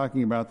that he's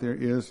talking about there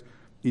is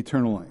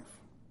eternal life.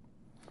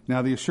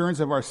 Now, the assurance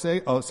of our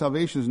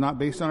salvation is not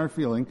based on our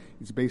feeling.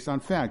 It's based on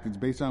fact. It's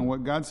based on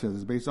what God says.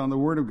 It's based on the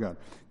Word of God.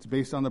 It's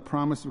based on the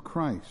promise of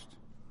Christ.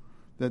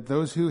 That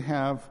those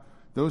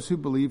who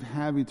believe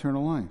have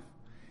eternal life.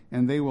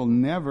 And they will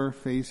never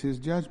face His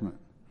judgment.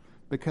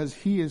 Because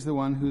He is the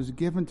one who's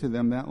given to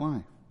them that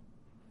life.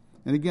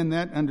 And again,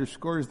 that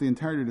underscores the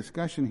entire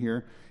discussion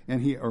here.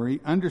 And he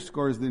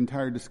underscores the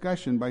entire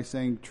discussion by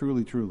saying,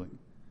 truly, truly.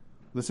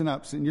 Listen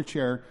up, sit in your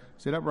chair,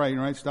 sit upright,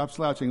 all right? Stop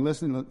slouching.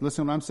 Listen what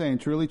I'm saying.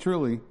 Truly,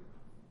 truly.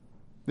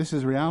 This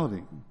is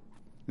reality.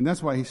 And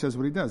that's why he says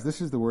what he does.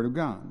 This is the Word of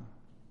God.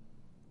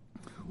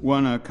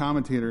 One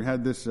commentator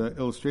had this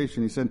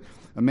illustration. He said,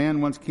 a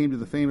man once came to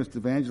the famous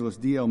evangelist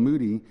D.L.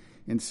 Moody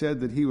and said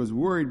that he was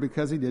worried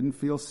because he didn't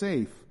feel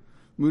safe.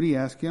 Moody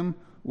asked him,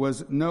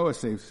 was Noah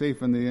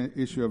safe in the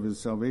issue of his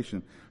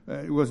salvation?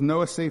 Was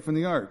Noah safe in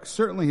the ark?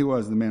 Certainly he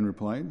was, the man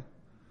replied.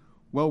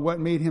 Well, what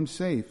made him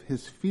safe?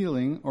 His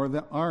feeling or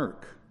the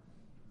ark?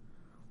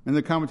 And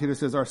the commentator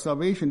says, our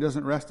salvation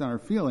doesn't rest on our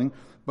feeling,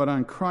 but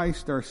on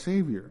Christ our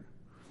Savior.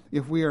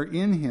 If we are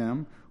in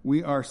Him,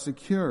 we are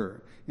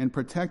secure and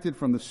protected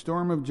from the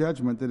storm of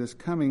judgment that is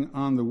coming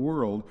on the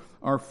world.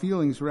 Our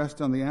feelings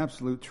rest on the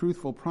absolute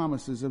truthful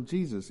promises of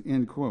Jesus,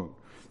 end quote.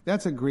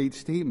 That's a great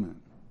statement.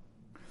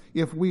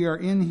 If we are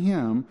in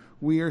Him,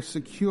 we are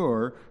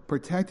secure,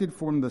 protected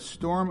from the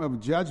storm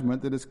of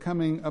judgment that is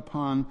coming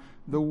upon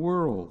the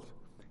world.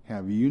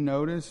 Have you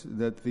noticed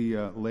that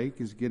the lake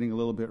is getting a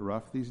little bit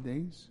rough these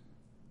days?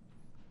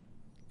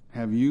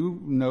 Have you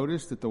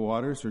noticed that the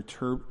waters are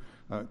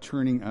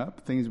churning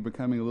up? Things are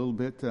becoming a little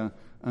bit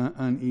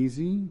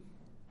uneasy?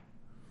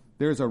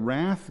 There's a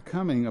wrath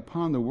coming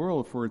upon the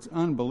world for its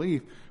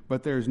unbelief,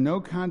 but there's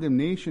no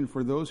condemnation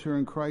for those who are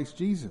in Christ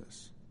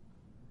Jesus.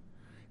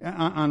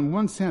 On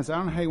one sense, I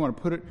don't know how you want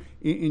to put it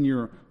in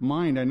your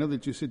mind. I know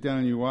that you sit down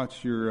and you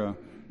watch your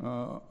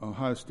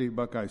Ohio State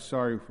Buckeyes.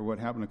 Sorry for what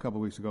happened a couple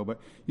weeks ago, but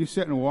you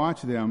sit and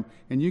watch them,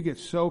 and you get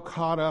so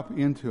caught up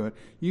into it,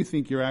 you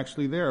think you're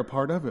actually there, a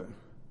part of it.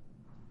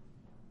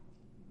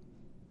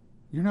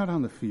 You're not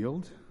on the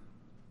field.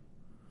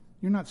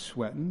 You're not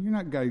sweating. You're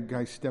not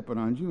guys stepping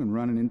on you and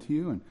running into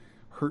you and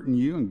hurting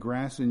you and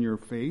grass in your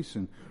face,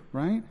 and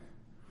right?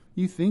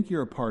 You think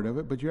you're a part of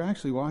it, but you're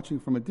actually watching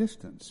from a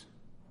distance.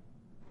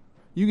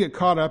 You get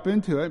caught up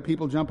into it,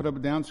 people jumping up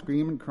and down,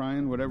 screaming,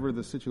 crying, whatever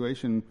the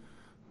situation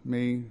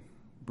may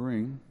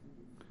bring.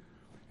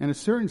 In a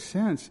certain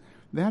sense,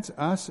 that's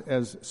us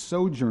as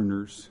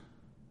sojourners,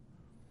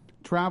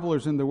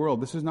 travelers in the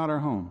world. This is not our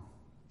home.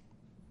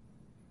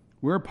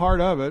 We're a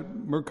part of it.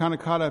 We're kind of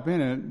caught up in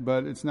it,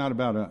 but it's not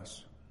about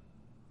us.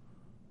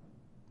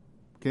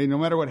 Okay, no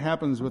matter what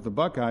happens with the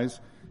Buckeyes,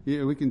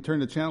 we can turn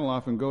the channel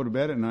off and go to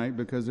bed at night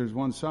because there's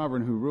one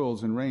sovereign who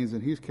rules and reigns,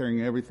 and He's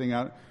carrying everything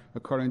out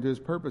according to His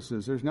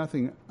purposes. There's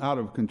nothing out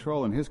of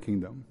control in His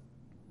kingdom.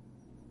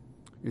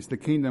 It's the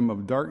kingdom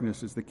of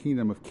darkness. It's the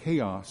kingdom of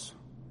chaos.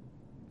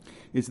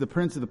 It's the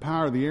prince of the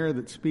power of the air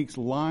that speaks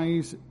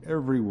lies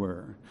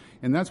everywhere.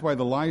 And that's why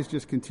the lies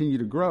just continue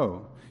to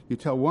grow. You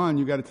tell one,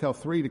 you got to tell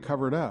three to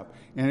cover it up.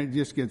 And it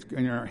just gets,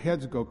 and our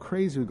heads go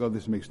crazy. We go,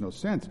 this makes no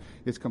sense.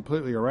 It's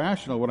completely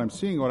irrational, what I'm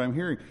seeing, what I'm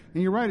hearing.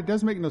 And you're right, it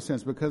does make no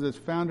sense because it's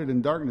founded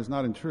in darkness,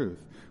 not in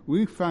truth.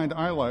 We find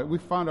our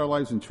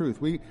lives in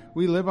truth. We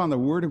live on the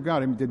Word of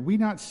God. I mean, did we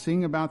not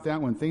sing about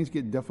that when things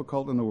get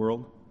difficult in the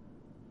world?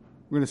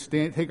 We're going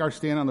to take our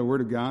stand on the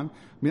Word of God. I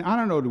mean, I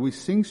don't know, do we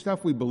sing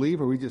stuff we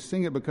believe or we just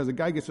sing it because a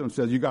guy gets up and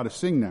says, you got to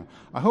sing now?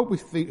 I hope we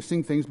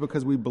sing things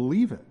because we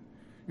believe it.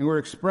 And we're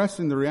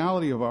expressing the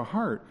reality of our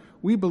heart.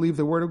 We believe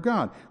the Word of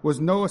God. Was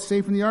Noah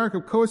safe in the ark?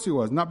 Of course he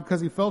was. Not because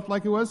he felt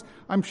like he was.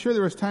 I'm sure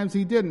there was times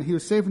he didn't. He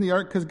was safe in the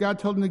ark because God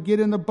told him to get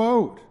in the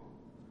boat.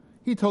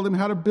 He told him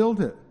how to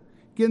build it.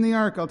 Get in the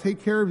ark, I'll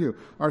take care of you.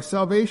 Our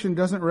salvation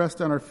doesn't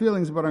rest on our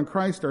feelings, but on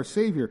Christ our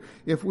Savior.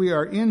 If we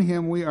are in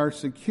Him, we are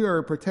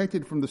secure,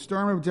 protected from the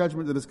storm of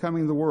judgment that is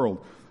coming in the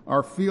world.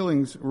 Our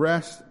feelings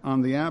rest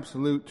on the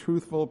absolute,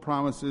 truthful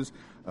promises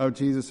of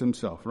Jesus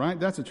Himself, right?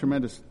 That's a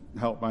tremendous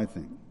help, I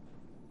think.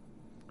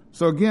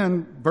 So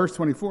again, verse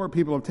 24,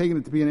 people have taken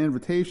it to be an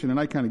invitation, and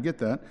I kind of get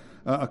that,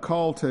 a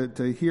call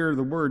to hear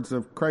the words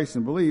of Christ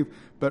and believe,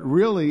 but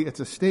really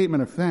it's a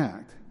statement of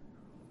fact.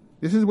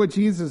 This is what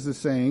Jesus is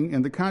saying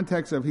in the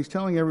context of He's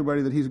telling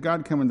everybody that He's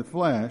God come in the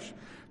flesh.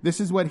 This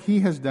is what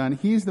He has done.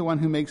 He's the one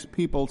who makes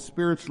people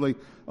spiritually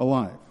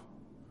alive.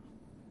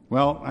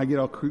 Well, I get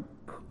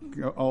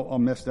all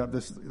messed up,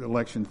 this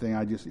election thing.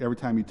 Every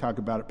time you talk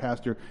about it,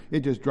 Pastor,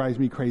 it just drives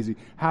me crazy.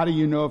 How do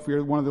you know if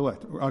you're one of the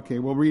elect? Okay,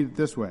 we'll read it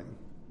this way.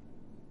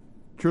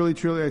 Truly,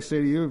 truly, I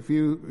say to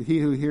you, he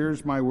who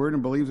hears my word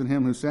and believes in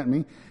Him who sent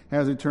me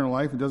has eternal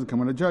life and doesn't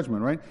come into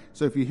judgment, right?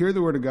 So if you hear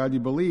the word of God, you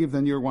believe,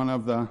 then you're one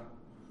of the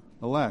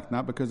elect,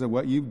 not because of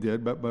what you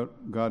did, but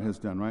what God has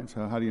done, right?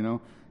 So how do you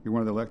know you're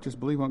one of the elect? Just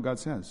believe what God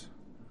says,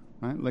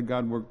 right? Let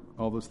God work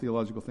all those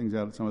theological things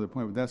out at some other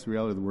point, but that's the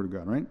reality of the Word of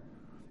God, right?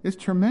 It's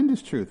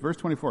tremendous truth. Verse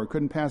 24,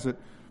 couldn't pass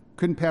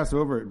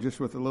over it just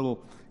with a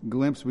little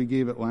glimpse we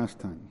gave it last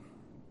time.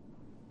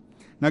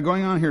 Now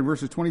going on here in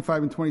verses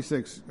 25 and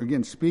 26,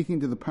 again, speaking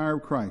to the power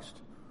of Christ,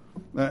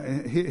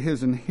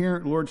 His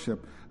inherent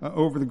lordship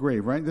over the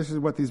grave, right? This is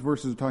what these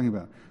verses are talking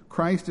about.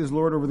 Christ is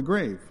Lord over the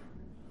grave.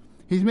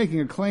 He's making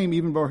a claim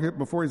even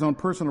before His own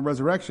personal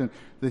resurrection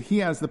that He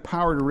has the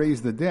power to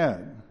raise the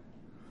dead.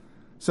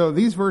 So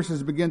these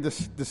verses begin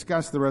to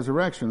discuss the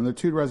resurrection, and there are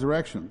two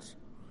resurrections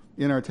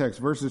in our text.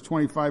 Verses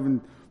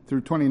 25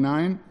 through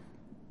 29,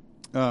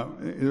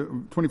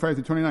 25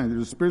 through 29.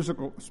 There's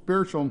a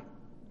spiritual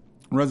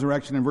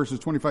resurrection in verses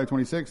 25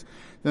 26.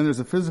 Then there's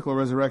a physical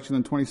resurrection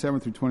in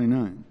 27 through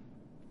 29.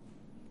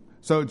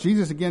 So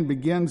Jesus again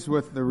begins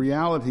with the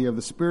reality of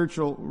the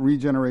spiritual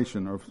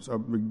regeneration, or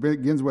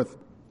begins with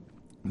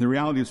the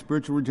reality of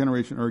spiritual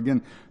regeneration, or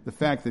again, the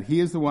fact that He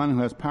is the one who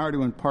has power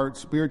to impart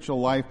spiritual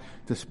life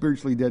to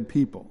spiritually dead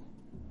people.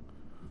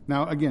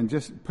 Now, again,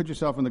 just put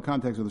yourself in the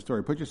context of the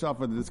story. Put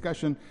yourself in the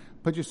discussion.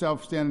 Put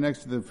yourself standing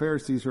next to the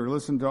Pharisees who are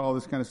listening to all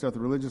this kind of stuff, the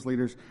religious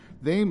leaders.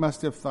 They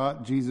must have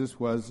thought Jesus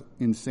was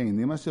insane.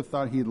 They must have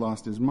thought He had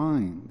lost His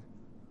mind.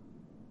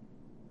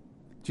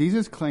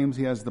 Jesus claims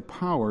He has the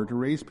power to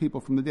raise people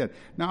from the dead.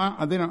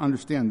 Now, they don't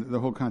understand the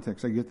whole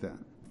context. I get that.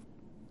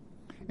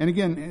 And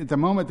again, at the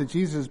moment that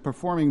Jesus is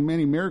performing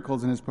many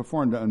miracles and has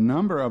performed a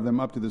number of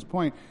them up to this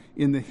point,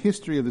 in the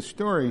history of the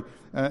story,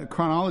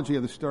 chronology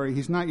of the story,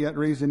 He's not yet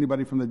raised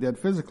anybody from the dead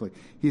physically.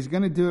 He's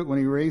going to do it when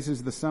He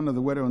raises the son of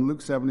the widow in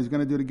Luke 7. He's going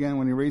to do it again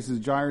when He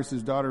raises Jairus,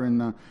 his daughter,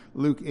 in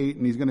Luke 8.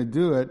 And He's going to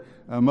do it,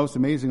 most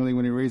amazingly,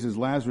 when He raises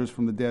Lazarus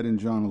from the dead in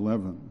John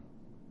 11.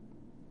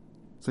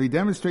 So He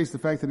demonstrates the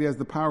fact that He has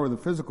the power of the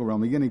physical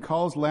realm. Again, He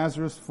calls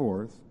Lazarus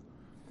forth.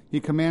 He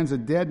commands a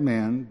dead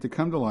man to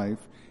come to life,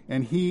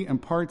 and He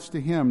imparts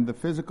to him the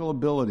physical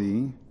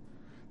ability,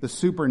 the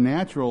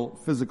supernatural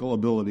physical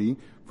ability,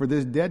 for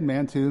this dead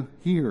man to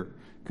hear.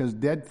 Because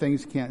dead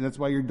things can't, that's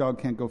why your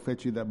dog can't go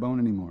fetch you that bone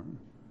anymore.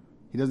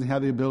 He doesn't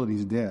have the ability,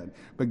 he's dead.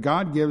 But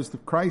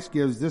Christ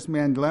gives this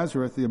man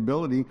Lazarus the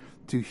ability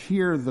to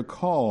hear the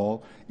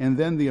call, and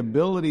then the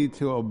ability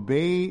to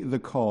obey the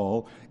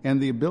call,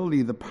 and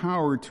the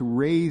power to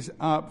raise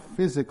up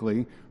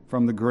physically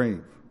from the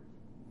grave.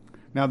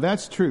 Now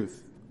that's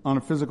truth on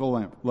a physical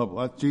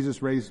level.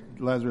 Jesus raised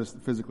Lazarus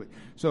physically.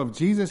 So if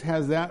Jesus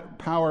has that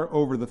power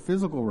over the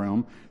physical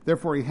realm,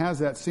 therefore He has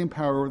that same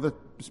power over the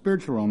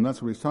spiritual realm.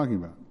 That's what He's talking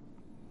about.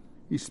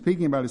 He's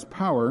speaking about His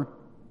power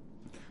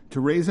to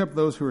raise up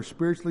those who are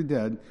spiritually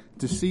dead,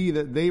 to see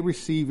that they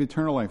receive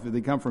eternal life, that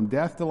they come from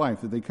death to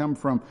life, that they come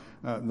from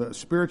the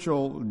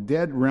spiritual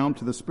dead realm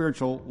to the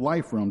spiritual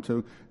life realm,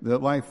 to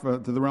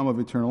the realm of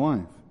eternal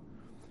life.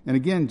 And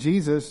again,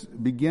 Jesus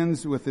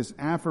begins with this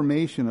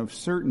affirmation of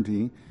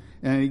certainty,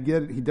 and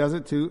he does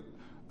it to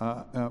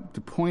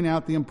point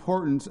out the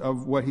importance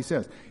of what He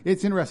says.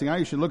 It's interesting.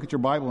 You should look at your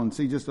Bible and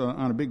see just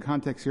on a big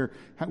context here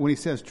when He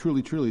says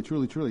truly, truly,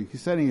 truly, truly.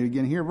 He's saying it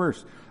again here,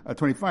 verse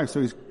 25.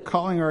 So He's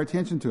calling our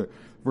attention to it.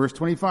 Verse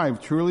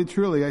 25, truly,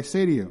 truly, I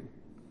say to you.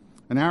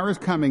 An hour is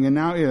coming, and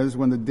now is,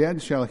 when the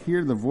dead shall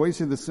hear the voice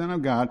of the Son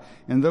of God,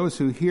 and those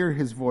who hear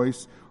his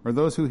voice, or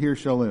those who hear,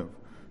 shall live.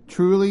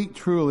 Truly,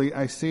 truly,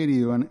 I say to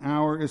you, an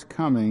hour is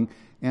coming,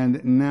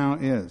 and now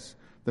is.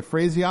 The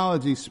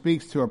phraseology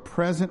speaks to a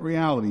present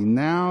reality.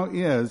 Now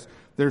is.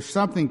 There's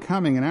something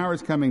coming, an hour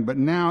is coming, but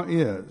now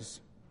is.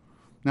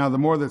 Now, the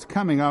more that's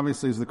coming,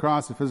 obviously, is the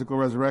cross, the physical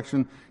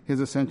resurrection, his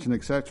ascension,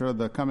 etc.,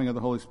 the coming of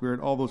the Holy Spirit,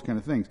 all those kind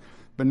of things.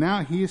 But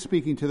now he is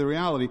speaking to the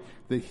reality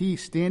that he,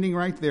 standing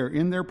right there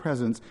in their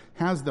presence,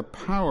 has the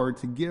power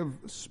to give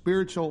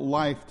spiritual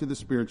life to the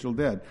spiritual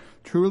dead.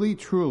 Truly,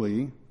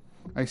 truly,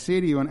 I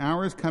say to you, an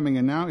hour is coming,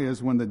 and now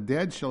is, when the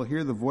dead shall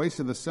hear the voice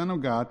of the Son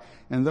of God,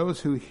 and those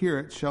who hear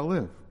it shall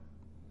live.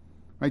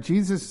 Right?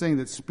 Jesus is saying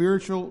that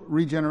spiritual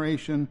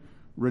regeneration,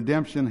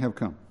 redemption have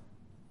come.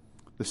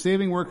 The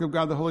saving work of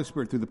God, the Holy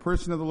Spirit, through the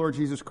person of the Lord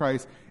Jesus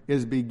Christ,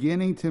 is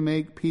beginning to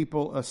make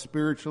people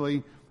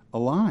spiritually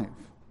alive.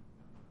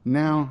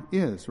 Now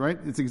is, right?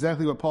 It's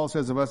exactly what Paul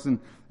says of us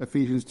in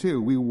Ephesians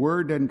 2. We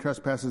were dead in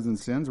trespasses and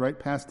sins, right?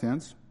 Past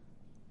tense.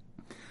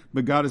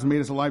 But God has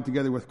made us alive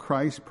together with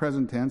Christ,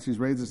 present tense. He's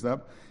raised us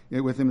up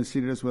with him and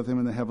seated us with him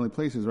in the heavenly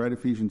places, right?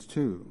 Ephesians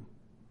 2.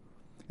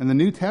 And the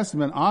New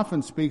Testament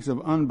often speaks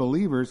of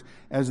unbelievers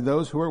as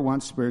those who are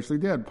once spiritually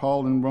dead.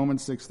 Paul in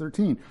Romans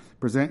 6:13,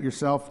 present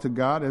yourself to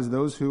God as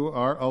those who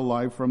are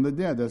alive from the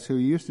dead. That's who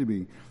you used to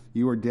be.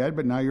 You were dead,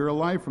 but now you're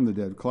alive from the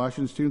dead.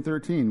 Colossians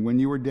 2:13, when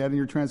you were dead in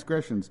your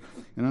transgressions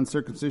and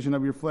uncircumcision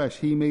of your flesh,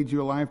 he made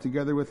you alive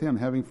together with him,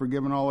 having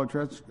forgiven all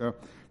our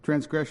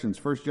transgressions.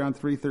 1 John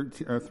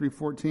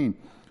 3:14,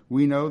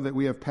 we know that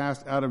we have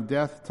passed out of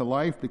death to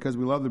life because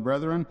we love the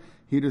brethren.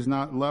 He does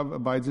not love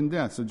abides in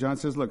death. So John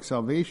says, look,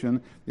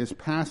 salvation is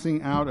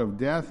passing out of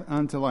death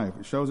unto life.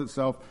 It shows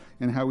itself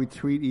in how we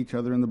treat each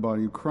other in the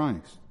body of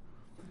Christ.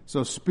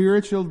 So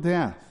spiritual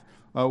death.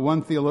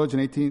 One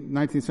theologian,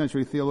 19th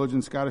century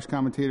theologian, Scottish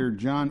commentator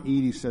John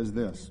Eady says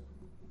this.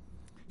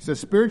 He says,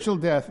 spiritual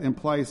death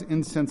implies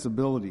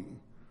insensibility.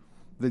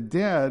 The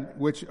dead,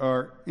 which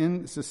are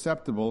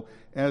insusceptible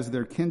as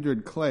their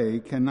kindred clay,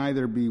 can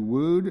neither be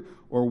wooed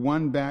or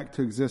won back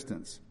to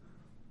existence.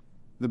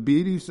 The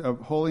beauties of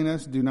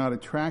holiness do not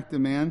attract a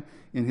man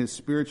in his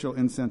spiritual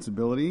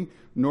insensibility,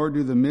 nor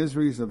do the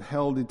miseries of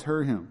hell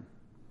deter him.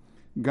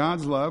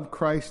 God's love,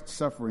 Christ's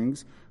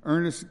sufferings,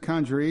 earnest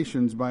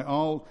conjurations by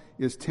all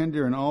is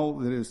tender and all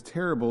that is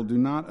terrible do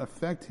not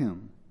affect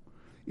him.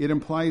 It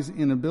implies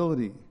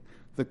inability.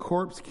 The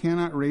corpse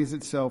cannot raise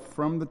itself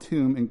from the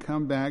tomb and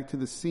come back to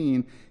the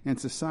scene and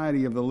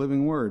society of the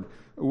living world.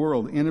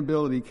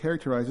 Inability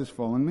characterizes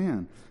fallen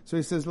man. So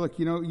he says, look,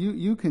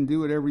 you can do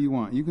whatever you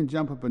want. You can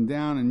jump up and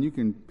down and you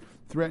can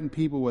threaten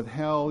people with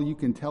hell. You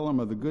can tell them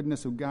of the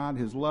goodness of God,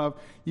 his love.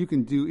 You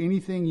can do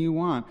anything you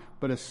want,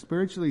 but a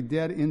spiritually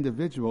dead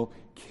individual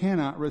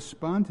cannot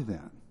respond to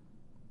that.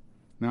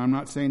 Now, I'm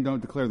not saying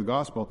don't declare the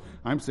gospel.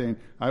 I'm saying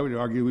I would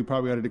argue we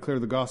probably ought to declare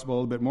the gospel a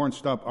little bit more and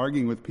stop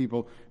arguing with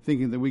people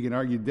thinking that we can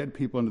argue dead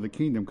people into the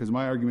kingdom because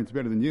my argument's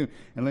better than you.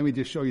 And let me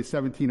just show you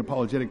 17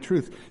 apologetic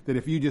truths that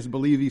if you just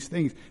believe these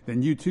things,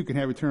 then you too can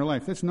have eternal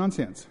life. That's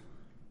nonsense.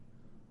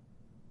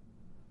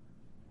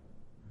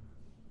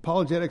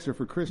 Apologetics are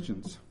for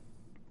Christians.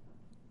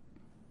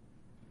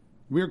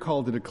 We are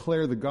called to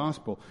declare the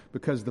gospel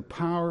because the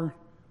power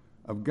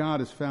of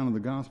God is found in the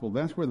gospel.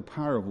 That's where the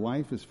power of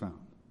life is found.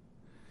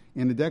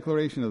 In the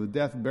declaration of the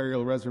death,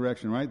 burial,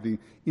 resurrection, right? The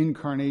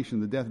incarnation,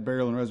 the death,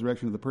 burial, and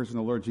resurrection of the person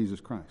of the Lord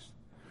Jesus Christ.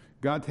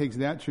 God takes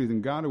that truth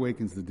and God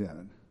awakens the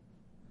dead.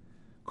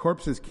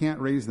 Corpses can't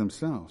raise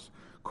themselves.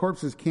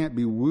 Corpses can't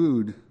be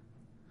wooed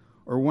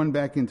or won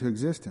back into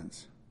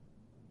existence.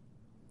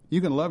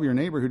 You can love your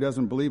neighbor who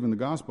doesn't believe in the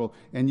gospel,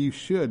 and you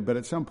should, but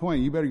at some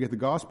point, you better get the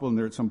gospel in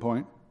there at some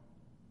point.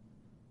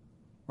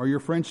 Or your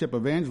friendship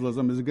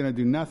evangelism is going to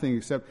do nothing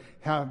except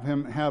have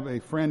him have a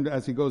friend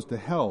as he goes to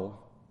hell.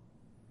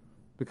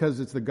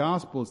 Because it's the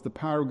gospel, it's the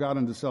power of God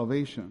unto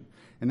salvation.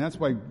 And that's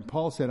why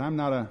Paul said, I'm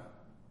not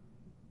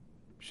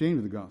ashamed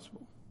of the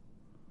gospel.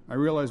 I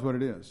realize what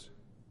it is.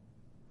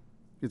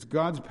 It's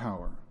God's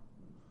power.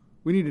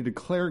 We need to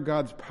declare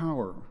God's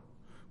power.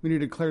 We need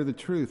to declare the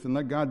truth and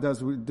let God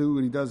do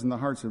what he does in the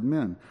hearts of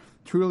men.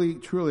 Truly,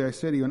 truly, I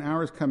say to you, an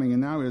hour is coming,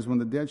 and now is, when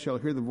the dead shall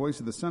hear the voice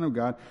of the Son of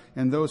God,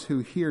 and those who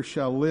hear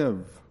shall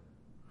live.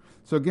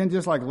 So again,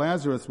 just like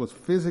Lazarus was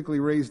physically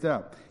raised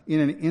up in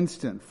an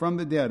instant from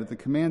the dead at the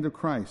command of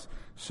Christ,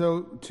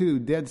 so too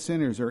dead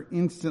sinners are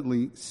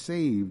instantly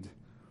saved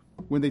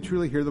when they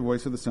truly hear the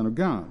voice of the Son of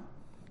God.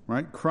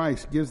 Right?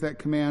 Christ gives that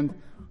command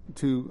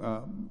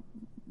to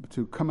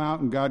come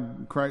out, and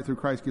God, through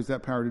Christ, gives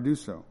that power to do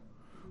so.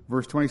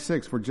 Verse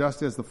 26, for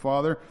just as the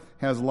Father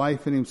has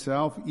life in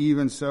himself,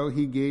 even so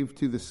he gave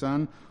to the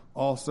Son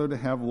also to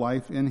have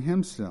life in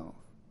himself.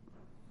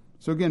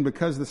 So again,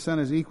 because the Son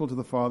is equal to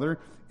the Father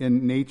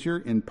in nature,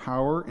 in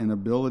power, in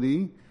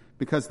ability,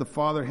 because the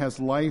Father has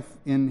life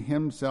in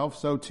himself,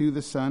 so too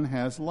the Son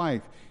has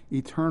life,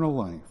 eternal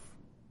life.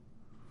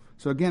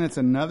 So again, it's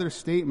another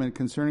statement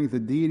concerning the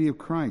deity of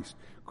Christ.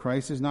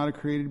 Christ is not a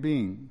created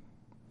being.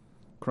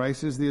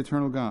 Christ is the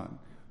eternal God.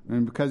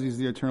 And because he's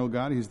the eternal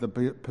God, he's the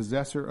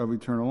possessor of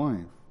eternal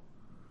life.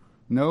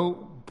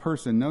 No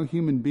person, no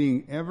human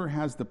being ever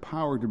has the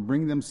power to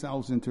bring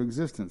themselves into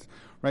existence,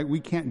 right? We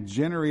can't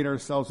generate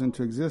ourselves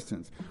into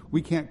existence.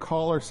 We can't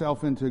call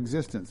ourselves into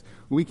existence.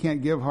 We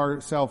can't give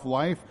ourselves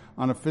life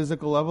on a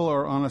physical level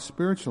or on a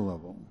spiritual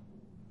level,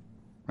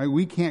 right?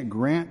 We can't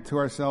grant to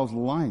ourselves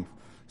life.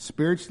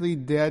 Spiritually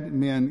dead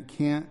men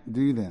can't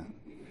do that.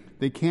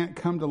 They can't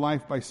come to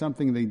life by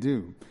something they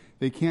do.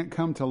 They can't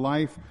come to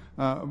life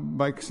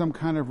by some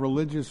kind of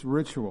religious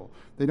ritual.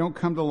 They don't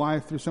come to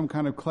life through some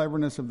kind of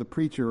cleverness of the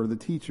preacher or the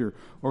teacher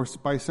or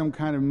by some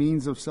kind of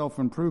means of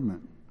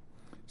self-improvement.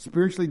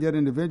 Spiritually dead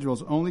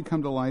individuals only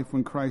come to life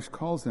when Christ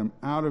calls them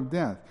out of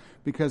death.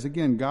 Because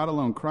again, God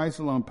alone, Christ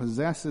alone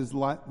possesses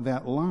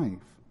that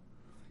life.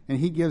 And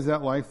he gives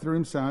that life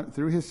through his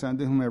Son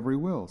to whomever he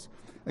wills.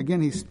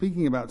 Again, he's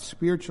speaking about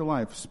spiritual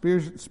life,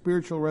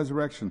 spiritual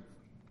resurrection.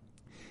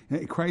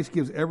 Christ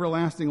gives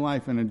everlasting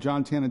life, and in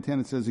John 10:10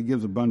 it says he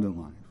gives abundant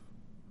life.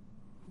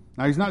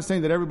 Now, he's not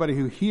saying that everybody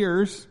who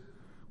hears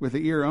with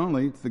the ear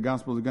only, the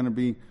gospel is going to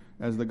be,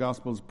 as the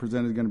gospel is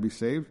presented, is going to be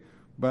saved,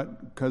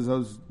 but because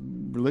those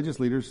religious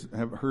leaders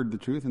have heard the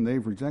truth and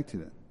they've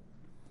rejected it.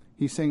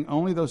 He's saying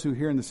only those who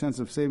hear in the sense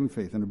of saving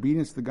faith and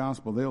obedience to the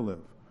gospel, they'll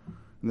live.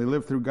 And they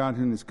live through God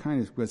in his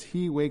kindness because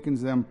he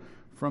awakens them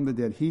from the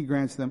dead. He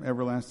grants them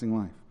everlasting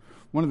life.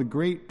 One of the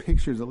great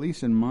pictures, at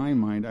least in my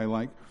mind, I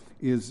like,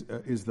 is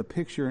the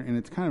picture, and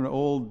it's kind of an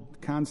old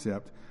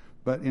concept,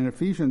 but in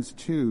Ephesians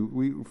 2,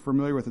 we're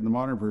familiar with it in the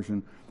modern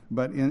version,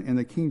 but in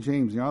the King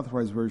James, the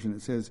Authorized Version,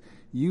 it says,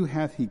 "You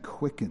hath he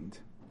quickened."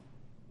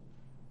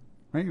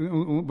 Right?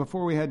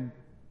 Before we had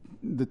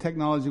the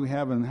technology we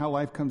have and how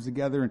life comes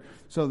together, and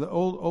so the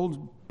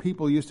old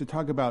people used to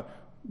talk about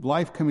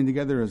life coming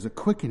together as a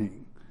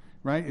quickening,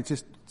 right? It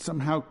just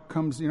somehow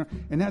comes,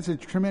 and that's a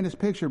tremendous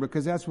picture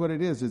because that's what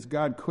it is. It's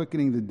God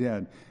quickening the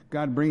dead,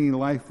 God bringing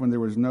life when there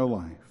was no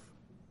life.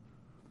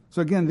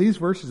 So again, these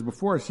verses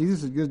before us,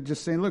 Jesus is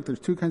just saying, look, there's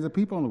two kinds of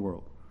people in the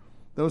world.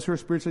 Those who are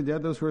spiritually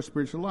dead, those who are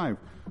spiritually alive,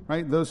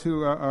 right? Those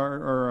who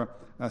are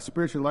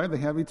spiritually alive, they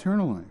have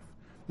eternal life.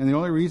 And the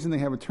only reason they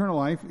have eternal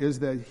life is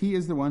that he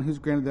is the one who's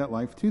granted that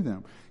life to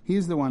them. He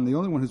is the only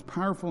one who's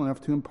powerful enough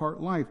to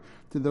impart life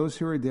to those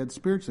who are dead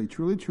spiritually.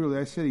 Truly, truly,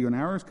 I say to you, an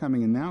hour is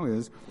coming, and now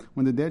is,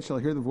 when the dead shall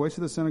hear the voice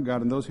of the Son of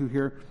God, and those who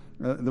hear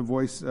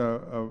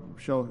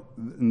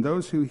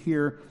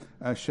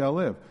shall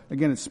live.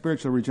 Again, it's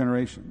spiritual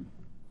regeneration.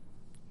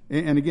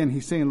 And again,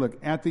 he's saying, look,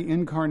 at the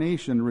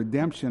incarnation,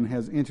 redemption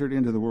has entered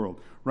into the world,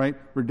 right?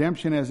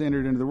 Redemption has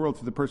entered into the world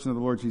through the person of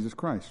the Lord Jesus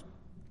Christ.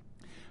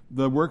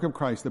 The work of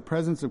Christ, the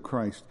presence of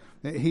Christ,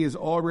 he is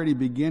already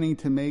beginning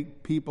to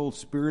make people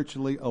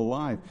spiritually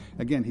alive.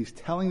 Again, he's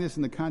telling this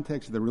in the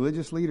context of the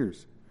religious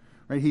leaders,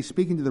 right? He's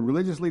speaking to the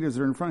religious leaders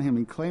that are in front of him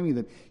and claiming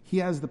that he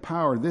has the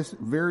power this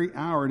very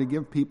hour to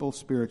give people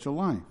spiritual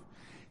life.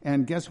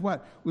 And guess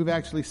what? We've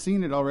actually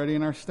seen it already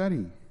in our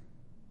study.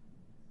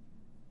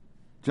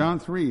 John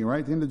 3,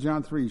 right? The end of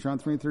John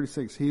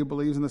 3:36. He who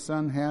believes in the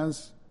Son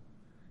has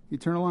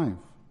eternal life.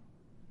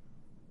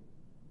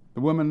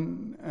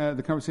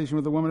 The conversation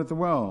with the woman at the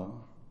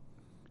well.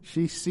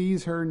 She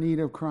sees her need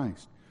of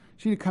Christ.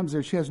 She comes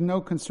there. She has no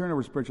concern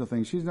over spiritual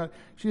things. She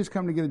just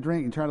come to get a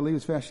drink and try to leave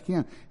as fast as she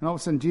can. And all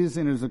of a sudden, Jesus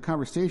enters a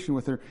conversation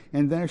with her,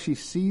 and there she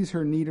sees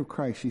her need of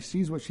Christ. She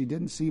sees what she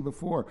didn't see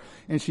before.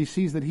 And she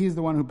sees that he's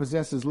the one who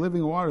possesses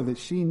living water that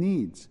she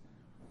needs.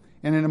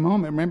 And in a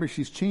moment, remember,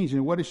 she's changed.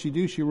 And what does she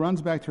do? She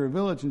runs back to her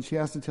village, and she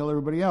has to tell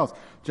everybody else.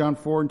 John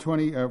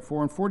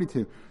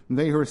 4:42. And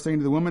they who are saying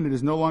to the woman, it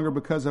is no longer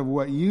because of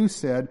what you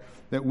said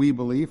that we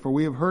believe, for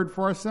we have heard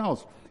for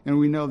ourselves, and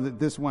we know that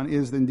this one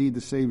is indeed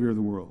the Savior of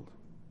the world.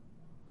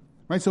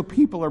 Right? So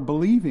people are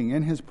believing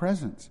in his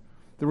presence.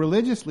 The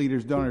religious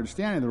leaders don't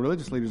understand him. The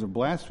religious leaders have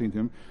blasphemed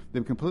him.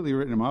 They've completely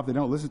written him off. They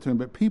don't listen to him.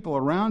 But people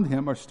around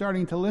him are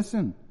starting to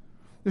listen.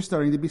 They're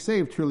starting to be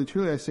saved. Truly,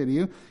 truly, I say to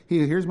you, he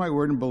who hears my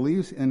word and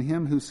believes in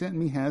him who sent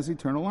me has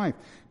eternal life.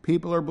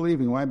 People are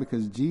believing. Why?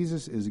 Because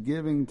Jesus is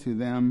giving to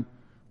them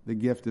the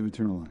gift of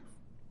eternal life.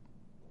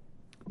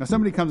 Now,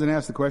 somebody comes and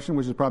asks the question,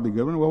 which is probably a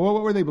good one. Well,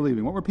 what were they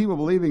believing? What were people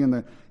believing in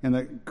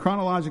the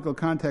chronological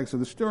context of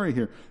the story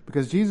here?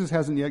 Because Jesus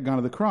hasn't yet gone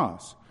to the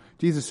cross.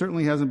 Jesus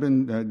certainly hasn't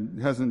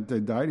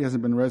died. He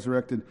hasn't been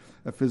resurrected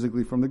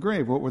physically from the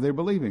grave. What were they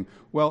believing?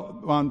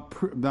 Well,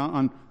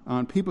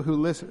 on people who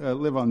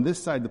live on this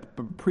side, the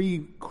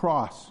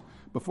pre-cross,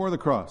 before the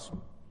cross,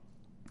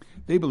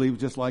 they believe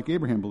just like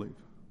Abraham believed.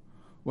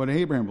 What did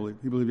Abraham believe?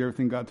 He believed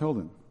everything God told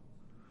him.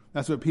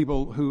 That's what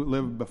people who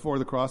live before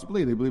the cross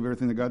believe. They believe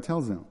everything that God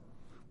tells them.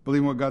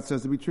 Believing what God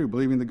says to be true.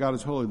 Believing that God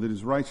is holy, that He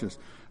is righteous,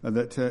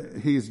 that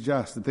He is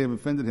just, that they have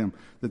offended Him,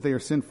 that they are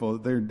sinful,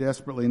 that they are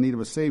desperately in need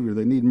of a Savior.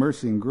 They need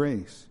mercy and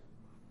grace.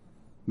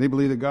 They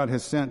believe that God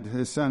has sent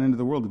His Son into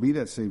the world to be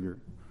that Savior.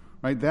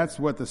 Right? That's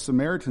what the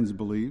Samaritans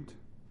believed.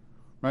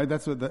 Right?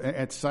 That's what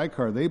at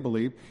Sychar they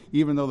believed,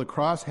 even though the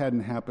cross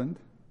hadn't happened.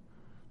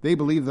 They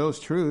believed those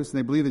truths, and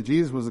they believed that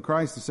Jesus was the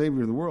Christ, the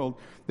Savior of the world.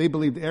 They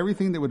believed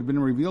everything that would have been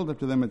revealed up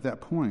to them at that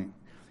point.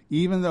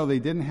 even though they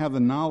didn't have the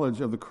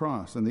knowledge of the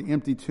cross and the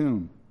empty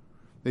tomb.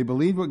 They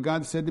believed what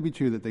God said to be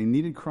true, that they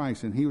needed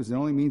Christ and he was the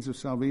only means of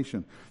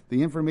salvation.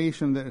 The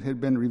information that had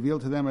been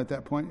revealed to them at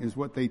that point is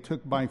what they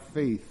took by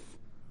faith.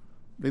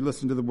 They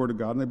listened to the Word of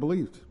God and they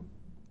believed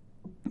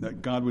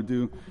that God would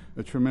do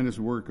a tremendous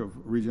work of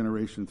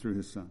regeneration through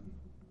his Son.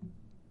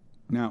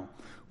 Now,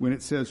 when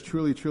it says,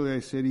 truly, truly, I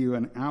say to you,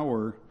 an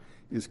hour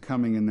is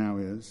coming and now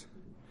is,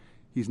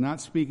 he's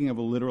not speaking of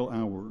a literal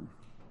hour.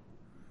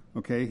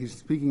 Okay? He's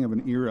speaking of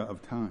an era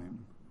of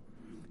time.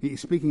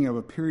 He's speaking of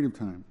a period of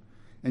time.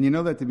 And you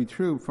know that to be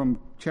true from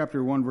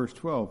chapter 1, verse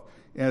 12.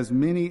 As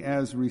many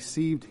as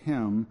received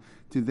him,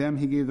 to them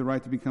he gave the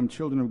right to become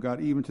children of God,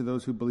 even to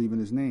those who believe in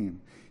his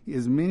name.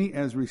 As many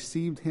as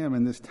received him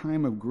in this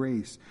time of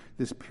grace,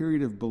 this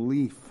period of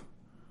belief,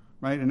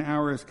 right? An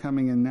hour is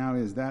coming and now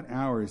is. That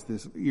hour is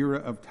this era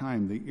of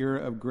time, the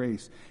era of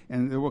grace.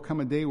 And there will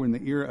come a day when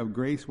the era of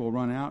grace will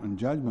run out and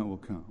judgment will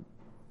come.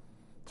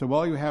 So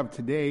while you have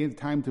today, the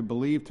time to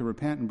believe, to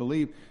repent and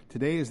believe,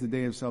 today is the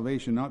day of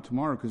salvation, not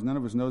tomorrow, because none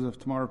of us knows if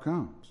tomorrow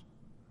comes.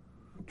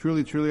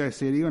 Truly, truly, I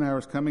say to you, an hour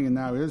is coming and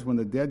now is, when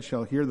the dead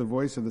shall hear the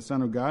voice of the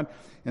Son of God,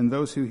 and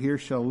those who hear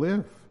shall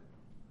live.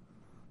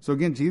 So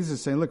again, Jesus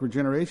is saying, look,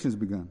 regeneration has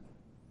begun.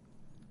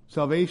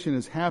 Salvation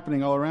is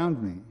happening all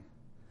around me.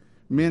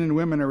 Men and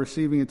women are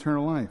receiving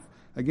eternal life.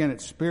 Again,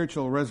 it's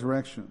spiritual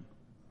resurrection.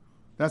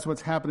 That's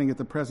what's happening at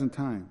the present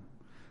time.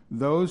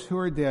 Those who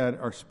are dead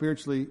are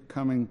spiritually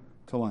coming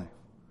to life.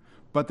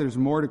 But there's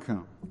more to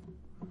come.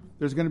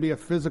 There's going to be a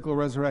physical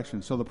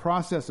resurrection. So the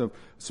process of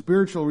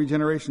spiritual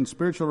regeneration,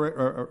 spiritual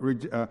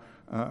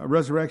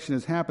resurrection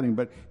is happening.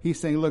 But he's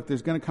saying, look,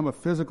 there's going to come a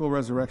physical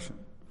resurrection.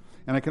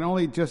 And I can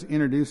only just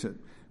introduce it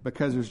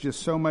because there's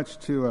just so much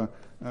to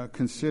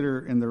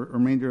consider in the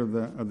remainder of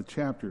the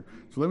chapter.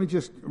 So let me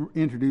just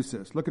introduce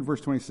this. Look at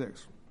verse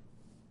 26.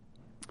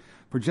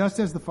 For just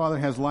as the Father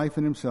has life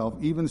in himself,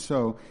 even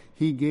so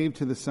he gave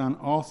to the Son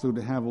also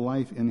to have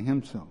life in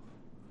himself.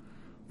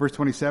 Verse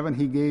 27,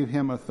 he gave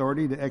him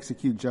authority to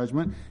execute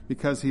judgment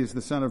because he is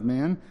the Son of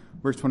Man.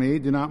 Verse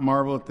 28, do not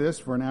marvel at this,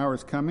 for an hour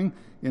is coming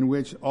in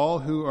which all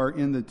who are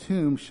in the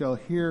tomb shall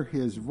hear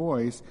his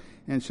voice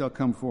and shall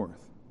come forth.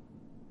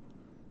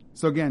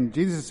 So again,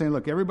 Jesus is saying,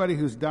 look, everybody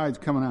who's died is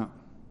coming out.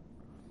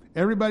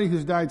 Everybody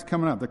who's died is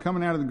coming out. They're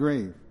coming out of the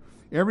grave.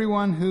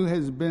 Everyone who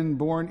has been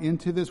born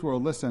into this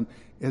world, listen,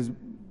 is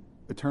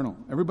eternal.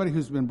 Everybody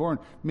who's been born,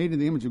 made in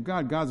the image of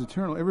God, God's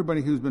eternal.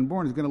 Everybody who's been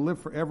born is going to live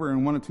forever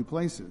in one of two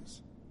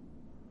places.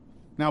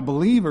 Now,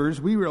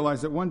 believers, we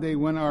realize that one day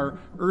when our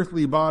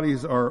earthly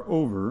bodies are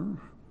over,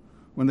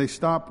 when they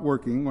stop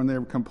working, when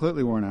they're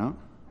completely worn out,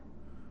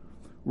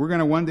 we're going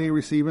to one day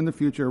receive in the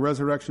future a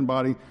resurrection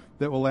body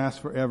that will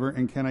last forever.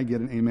 And can I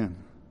get an amen?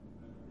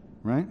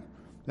 Right?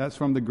 That's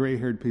from the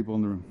gray-haired people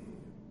in the room.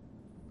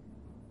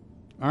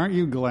 Aren't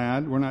you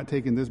glad we're not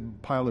taking this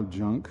pile of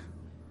junk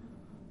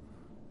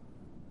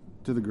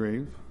to the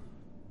grave?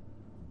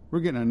 We're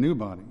getting a new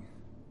body,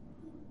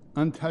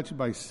 untouched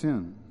by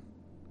sin.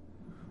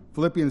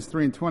 Philippians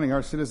 3:20,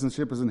 our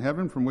citizenship is in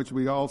heaven, from which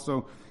we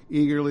also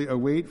eagerly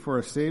await for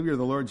a Savior,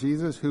 the Lord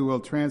Jesus, who will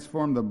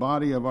transform the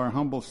body of our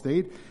humble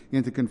state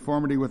into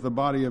conformity with the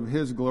body of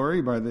his glory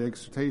by the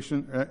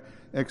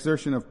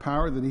exertion of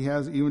power that he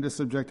has, even to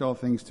subject all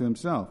things to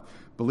himself.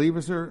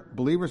 Believers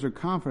are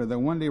confident that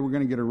one day we're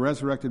going to get a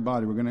resurrected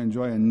body. We're going to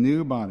enjoy a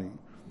new body.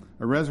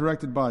 A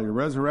resurrected body, a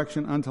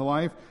resurrection unto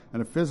life,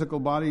 and a physical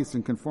body is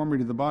in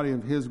conformity to the body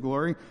of his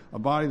glory, a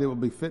body that will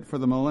be fit for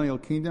the millennial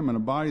kingdom, and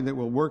a body that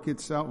will work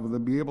itself, will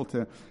be able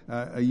to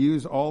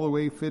use all the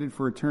way fitted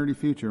for eternity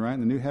future, right? In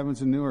the new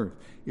heavens and new earth.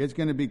 It's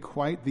going to be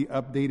quite the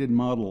updated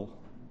model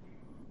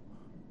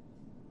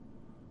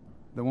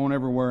that won't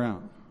ever wear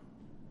out.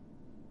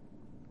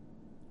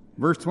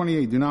 Verse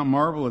 28, do not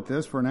marvel at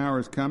this, for an hour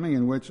is coming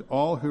in which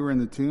all who are in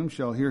the tomb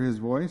shall hear his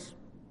voice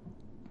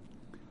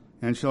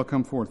and shall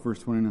come forth. Verse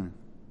 29.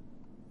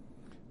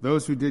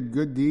 Those who did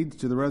good deeds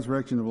to the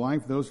resurrection of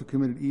life, those who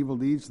committed evil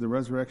deeds to the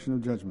resurrection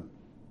of judgment.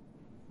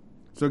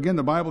 So again,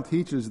 the Bible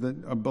teaches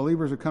that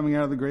believers are coming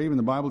out of the grave, and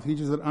the Bible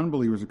teaches that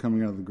unbelievers are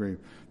coming out of the grave.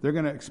 They're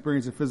going to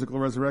experience a physical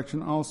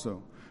resurrection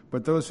also.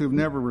 But those who have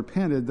never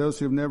repented, those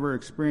who have never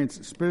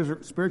experienced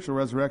spiritual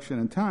resurrection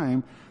in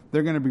time,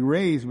 they're going to be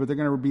raised, but they're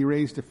going to be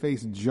raised to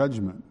face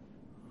judgment.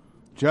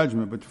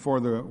 Judgment before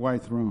the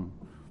white throne.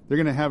 They're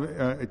going to have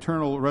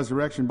eternal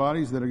resurrection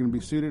bodies that are going to be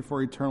suited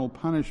for eternal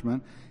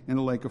punishment in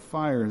the lake of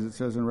fire, as it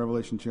says in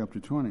Revelation chapter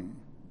 20.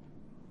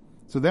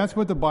 So that's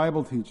what the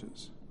Bible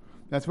teaches.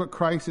 That's what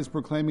Christ is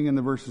proclaiming in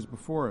the verses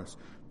before us.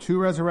 Two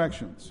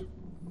resurrections.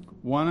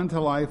 One unto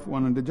life,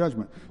 one unto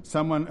judgment.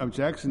 Someone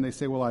objects and they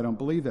say, well, I don't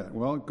believe that.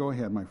 Well, go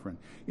ahead, my friend.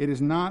 It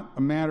is not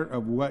a matter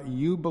of what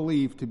you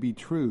believe to be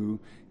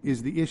true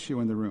is the issue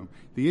in the room.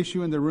 The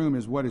issue in the room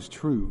is what is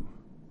true.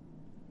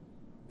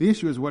 The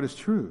issue is what is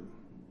true.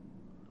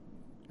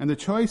 And the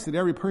choice that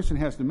every person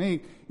has to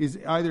make is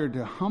either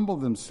to humble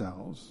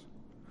themselves,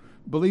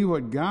 believe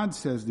what God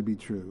says to be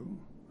true,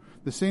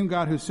 The same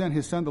God who sent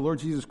his Son, the Lord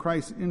Jesus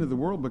Christ, into the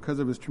world because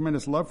of his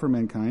tremendous love for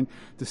mankind,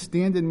 to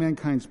stand in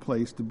mankind's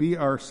place, to be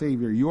our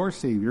Savior,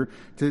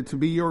 to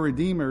be your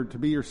Redeemer, to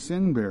be your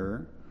sin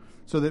bearer,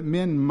 so that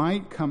men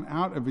might come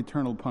out of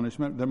eternal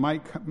punishment, that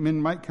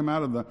men might come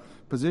out of the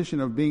position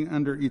of being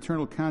under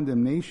eternal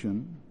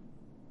condemnation.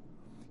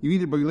 You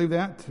either believe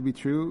that to be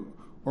true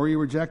or you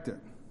reject it.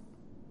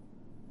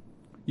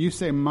 You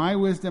say, my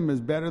wisdom is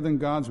better than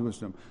God's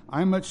wisdom.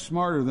 I'm much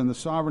smarter than the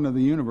sovereign of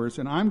the universe,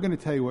 and I'm going to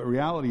tell you what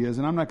reality is,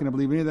 and I'm not going to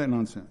believe any of that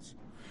nonsense.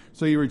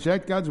 So you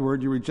reject God's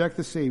word, you reject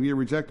the Savior, you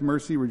reject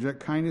mercy, you reject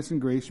kindness and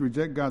grace, you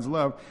reject God's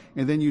love,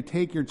 and then you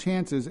take your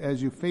chances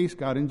as you face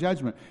God in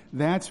judgment.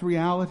 That's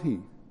reality.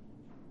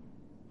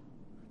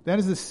 That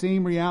is the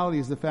same reality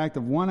as the fact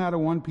of 1 out of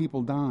 1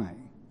 people die.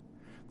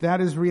 That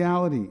is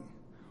reality.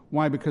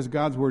 Why? Because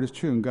God's word is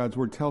true, and God's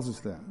word tells us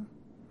that.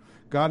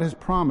 God has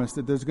promised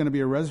that there's going to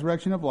be a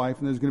resurrection of life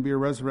and there's going to be a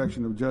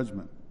resurrection of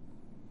judgment.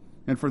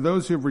 And for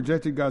those who have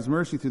rejected God's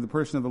mercy through the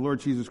person of the Lord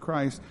Jesus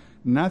Christ,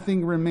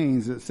 nothing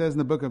remains, it says in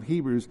the book of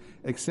Hebrews,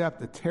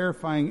 except a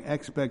terrifying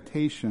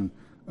expectation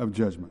of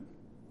judgment.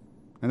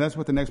 And that's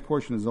what the next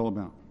portion is all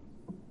about.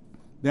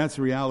 That's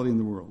reality in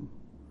the world.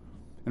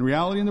 And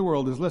reality in the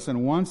world is,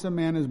 listen, once a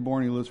man is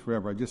born, he lives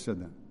forever. I just said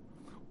that.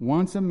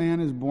 Once a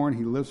man is born,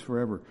 he lives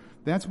forever.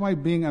 That's why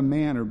being a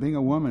man or being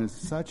a woman is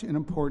such an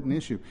important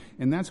issue.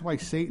 And that's why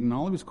Satan and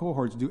all of his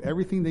cohorts do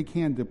everything they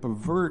can to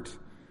pervert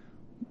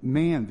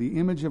man, the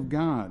image of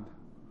God,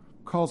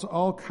 calls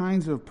all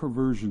kinds of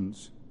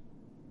perversions,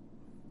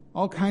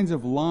 all kinds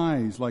of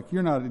lies, like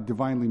you're not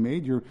divinely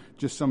made, you're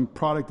just some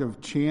product of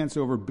chance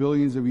over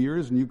billions of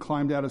years, and you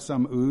climbed out of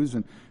some ooze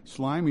and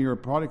slime, and you're a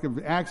product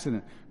of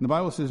accident. And the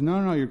Bible says,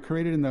 no, you're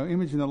created in the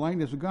image and the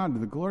likeness of God, to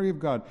the glory of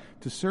God,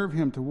 to serve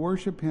him, to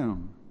worship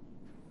him.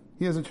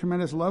 He has a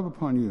tremendous love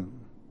upon you.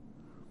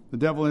 The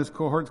devil and his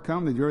cohorts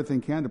come, they do everything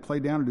they can to play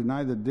down and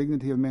deny the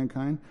dignity of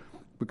mankind,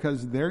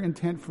 because their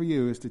intent for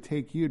you is to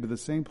take you to the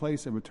same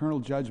place of eternal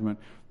judgment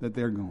that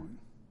they're going.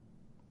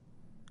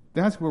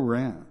 That's where we're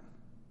at.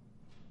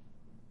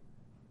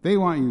 They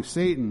want you,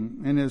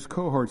 Satan and his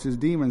cohorts, his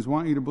demons,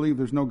 want you to believe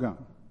there's no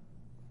God.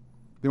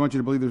 They want you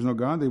to believe there's no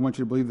God. They want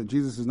you to believe that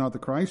Jesus is not the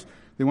Christ.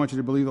 They want you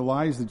to believe the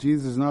lies that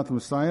Jesus is not the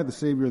Messiah, the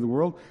Savior of the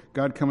world,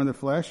 God come in the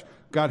flesh,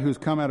 God who's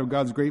come out of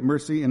God's great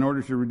mercy in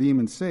order to redeem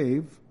and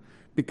save.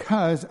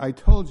 Because I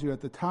told you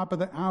at the top of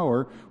the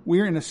hour,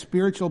 we're in a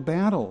spiritual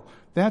battle.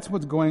 That's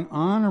what's going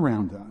on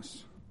around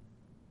us.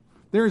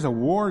 There's a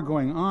war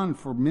going on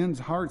for men's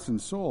hearts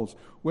and souls,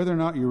 whether or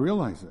not you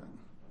realize it.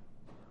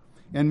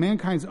 And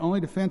mankind's only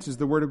defense is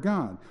the Word of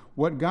God.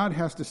 What God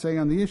has to say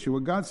on the issue,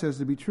 what God says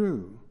to be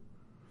true.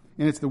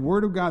 And it's the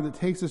Word of God that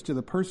takes us to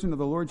the person of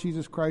the Lord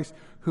Jesus Christ,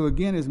 who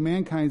again is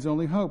mankind's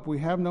only hope. We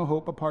have no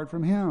hope apart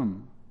from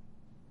him.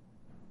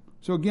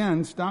 So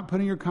again, stop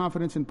putting your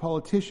confidence in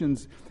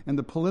politicians and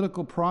the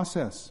political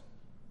process.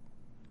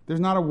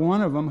 There's not a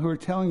one of them who are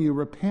telling you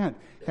repent.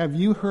 Have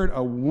you heard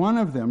a one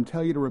of them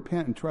tell you to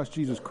repent and trust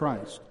Jesus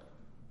Christ?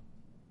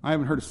 I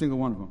haven't heard a single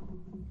one of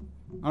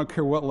them. I don't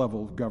care what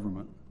level of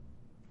government.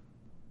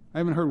 I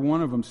haven't heard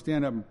one of them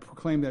stand up and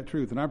proclaim that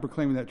truth. And I'm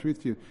proclaiming that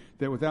truth to you,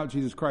 that without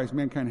Jesus Christ,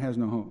 mankind has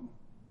no hope.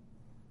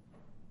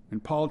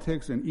 And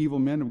politics and evil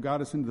men have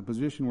got us into the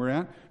position we're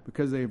at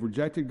because they have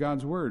rejected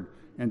God's word.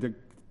 And to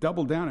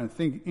double down and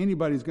think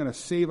anybody's going to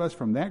save us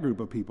from that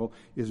group of people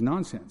is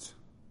nonsense.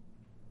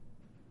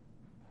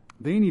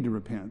 They need to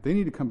repent. They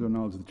need to come to a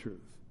knowledge of the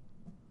truth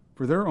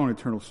for their own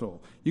eternal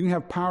soul. You can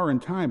have power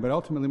and time, but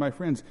ultimately, my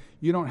friends,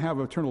 you don't have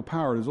eternal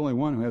power. There's only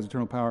one who has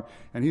eternal power,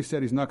 and he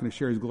said he's not going to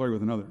share his glory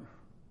with another.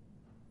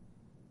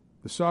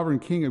 The sovereign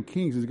King of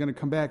Kings is going to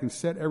come back and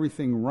set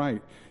everything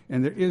right,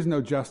 and there is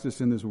no justice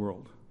in this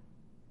world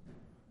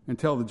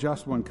until the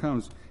just one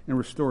comes and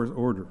restores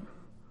order.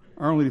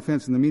 Our only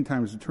defense in the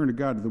meantime is to turn to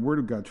God, to the Word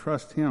of God.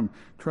 Trust him.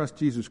 Trust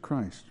Jesus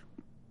Christ.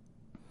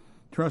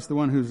 Trust the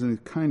one who's in his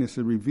kindness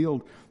has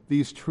revealed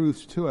these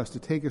truths to us, to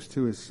take us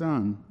to his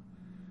Son,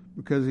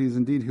 because he is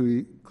indeed who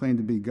he claimed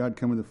to be. God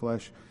come in the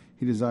flesh.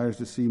 He desires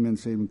to see men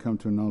saved and come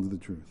to a knowledge of the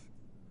truth.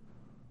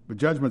 But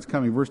judgment's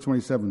coming. Verse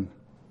 27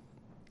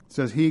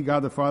 says, he,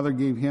 God the Father,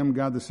 gave him,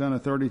 God the Son,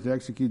 authority to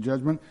execute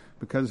judgment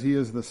because he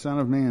is the Son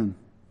of Man.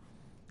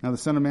 Now, the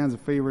Son of Man is a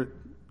favorite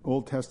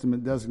Old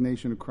Testament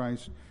designation of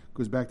Christ.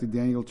 Goes back to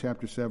Daniel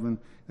chapter 7.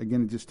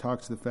 Again, it just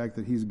talks to the fact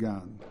that he's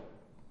God.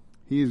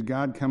 He is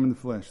God come in the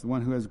flesh, the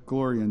one who has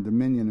glory and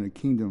dominion and a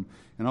kingdom,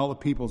 and all the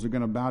peoples are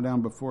going to bow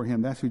down before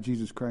him. That's who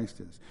Jesus Christ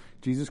is.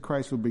 Jesus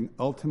Christ will bring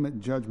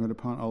ultimate judgment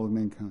upon all of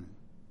mankind.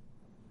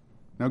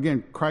 Now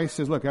again, Christ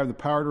says, look, I have the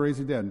power to raise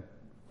the dead.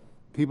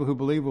 People who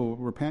believe will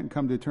repent and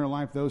come to eternal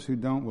life. Those who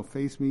don't will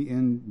face me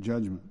in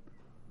judgment.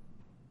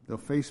 They'll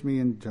face me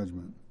in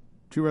judgment.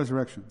 2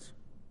 resurrections.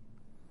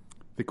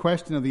 The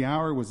question of the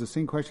hour was the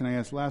same question I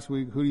asked last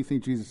week. Who do you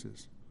think Jesus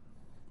is?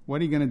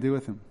 What are you going to do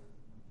with him?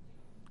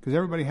 Because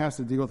everybody has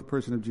to deal with the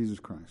person of Jesus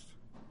Christ.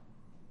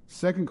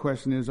 Second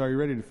question is, are you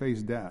ready to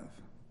face death?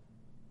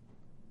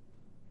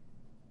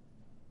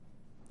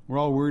 We're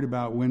all worried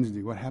about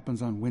Wednesday. What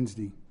happens on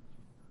Wednesday?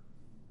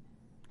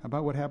 How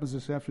about what happens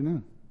this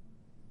afternoon?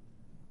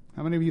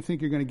 How many of you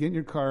think you're going to get in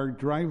your car,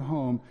 drive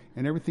home,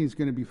 and everything's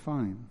going to be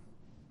fine?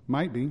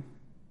 Might be.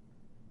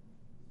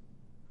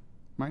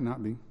 Might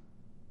not be.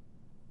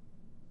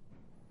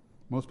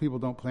 Most people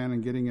don't plan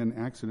on getting in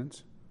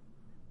accidents.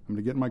 I'm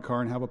going to get in my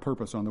car and have a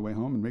purpose on the way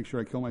home and make sure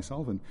I kill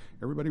myself and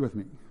everybody with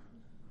me.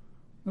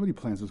 Nobody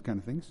plans those kind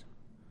of things.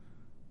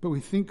 But we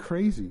think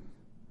crazy.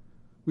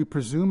 We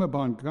presume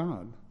upon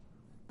God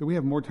that we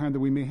have more time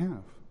than we may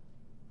have.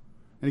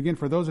 And again,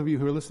 for those of you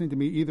who are listening to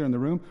me either in the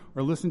room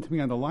or listening to me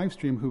on the live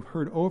stream who've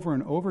heard over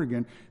and over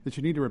again that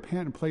you need to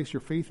repent and place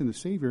your faith in the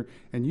Savior,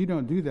 and you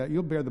don't do that,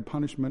 you'll bear the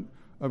punishment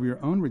of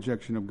your own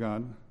rejection of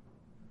God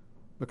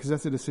because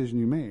that's a decision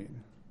you made.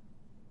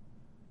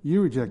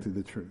 You rejected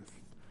the truth.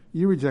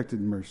 You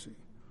rejected mercy.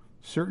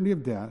 Certainty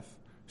of death,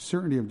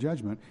 certainty of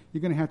judgment.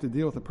 You're going to have to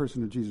deal with the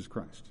person of Jesus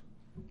Christ.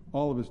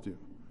 All of us do.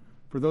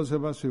 For those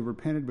of us who have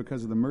repented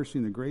because of the mercy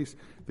and the grace,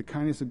 the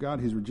kindness of God,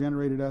 He's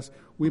regenerated us,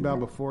 we bow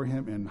before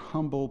Him in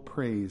humble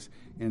praise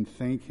and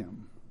thank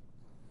Him.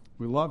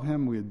 We love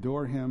Him, we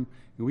adore Him,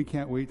 and we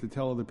can't wait to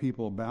tell other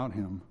people about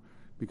Him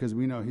because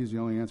we know He's the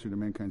only answer to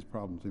mankind's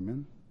problems.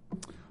 Amen?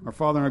 Our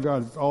Father and our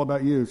God, it's all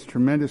about You. It's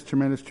tremendous,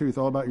 tremendous truth,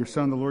 all about Your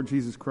Son, the Lord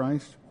Jesus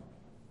Christ.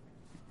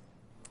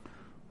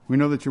 We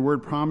know that Your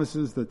Word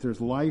promises that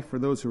there's life for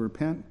those who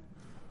repent,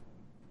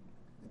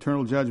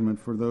 eternal judgment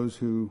for those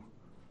who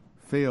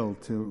fail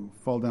to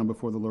fall down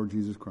before the Lord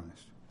Jesus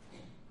Christ.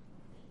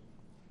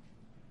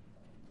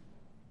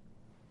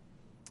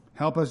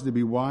 Help us to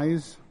be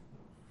wise.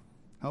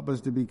 Help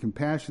us to be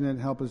compassionate.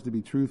 Help us to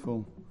be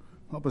truthful.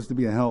 Help us to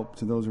be a help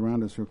to those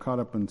around us who are caught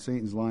up in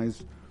Satan's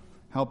lies.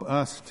 Help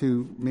us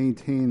to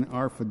maintain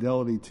our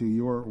fidelity to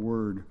Your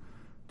Word,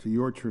 to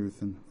Your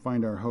truth, and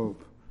find our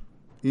hope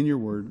in Your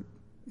Word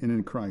and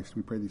in Christ.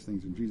 We pray these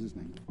things in Jesus'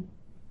 name.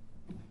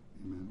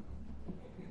 Amen.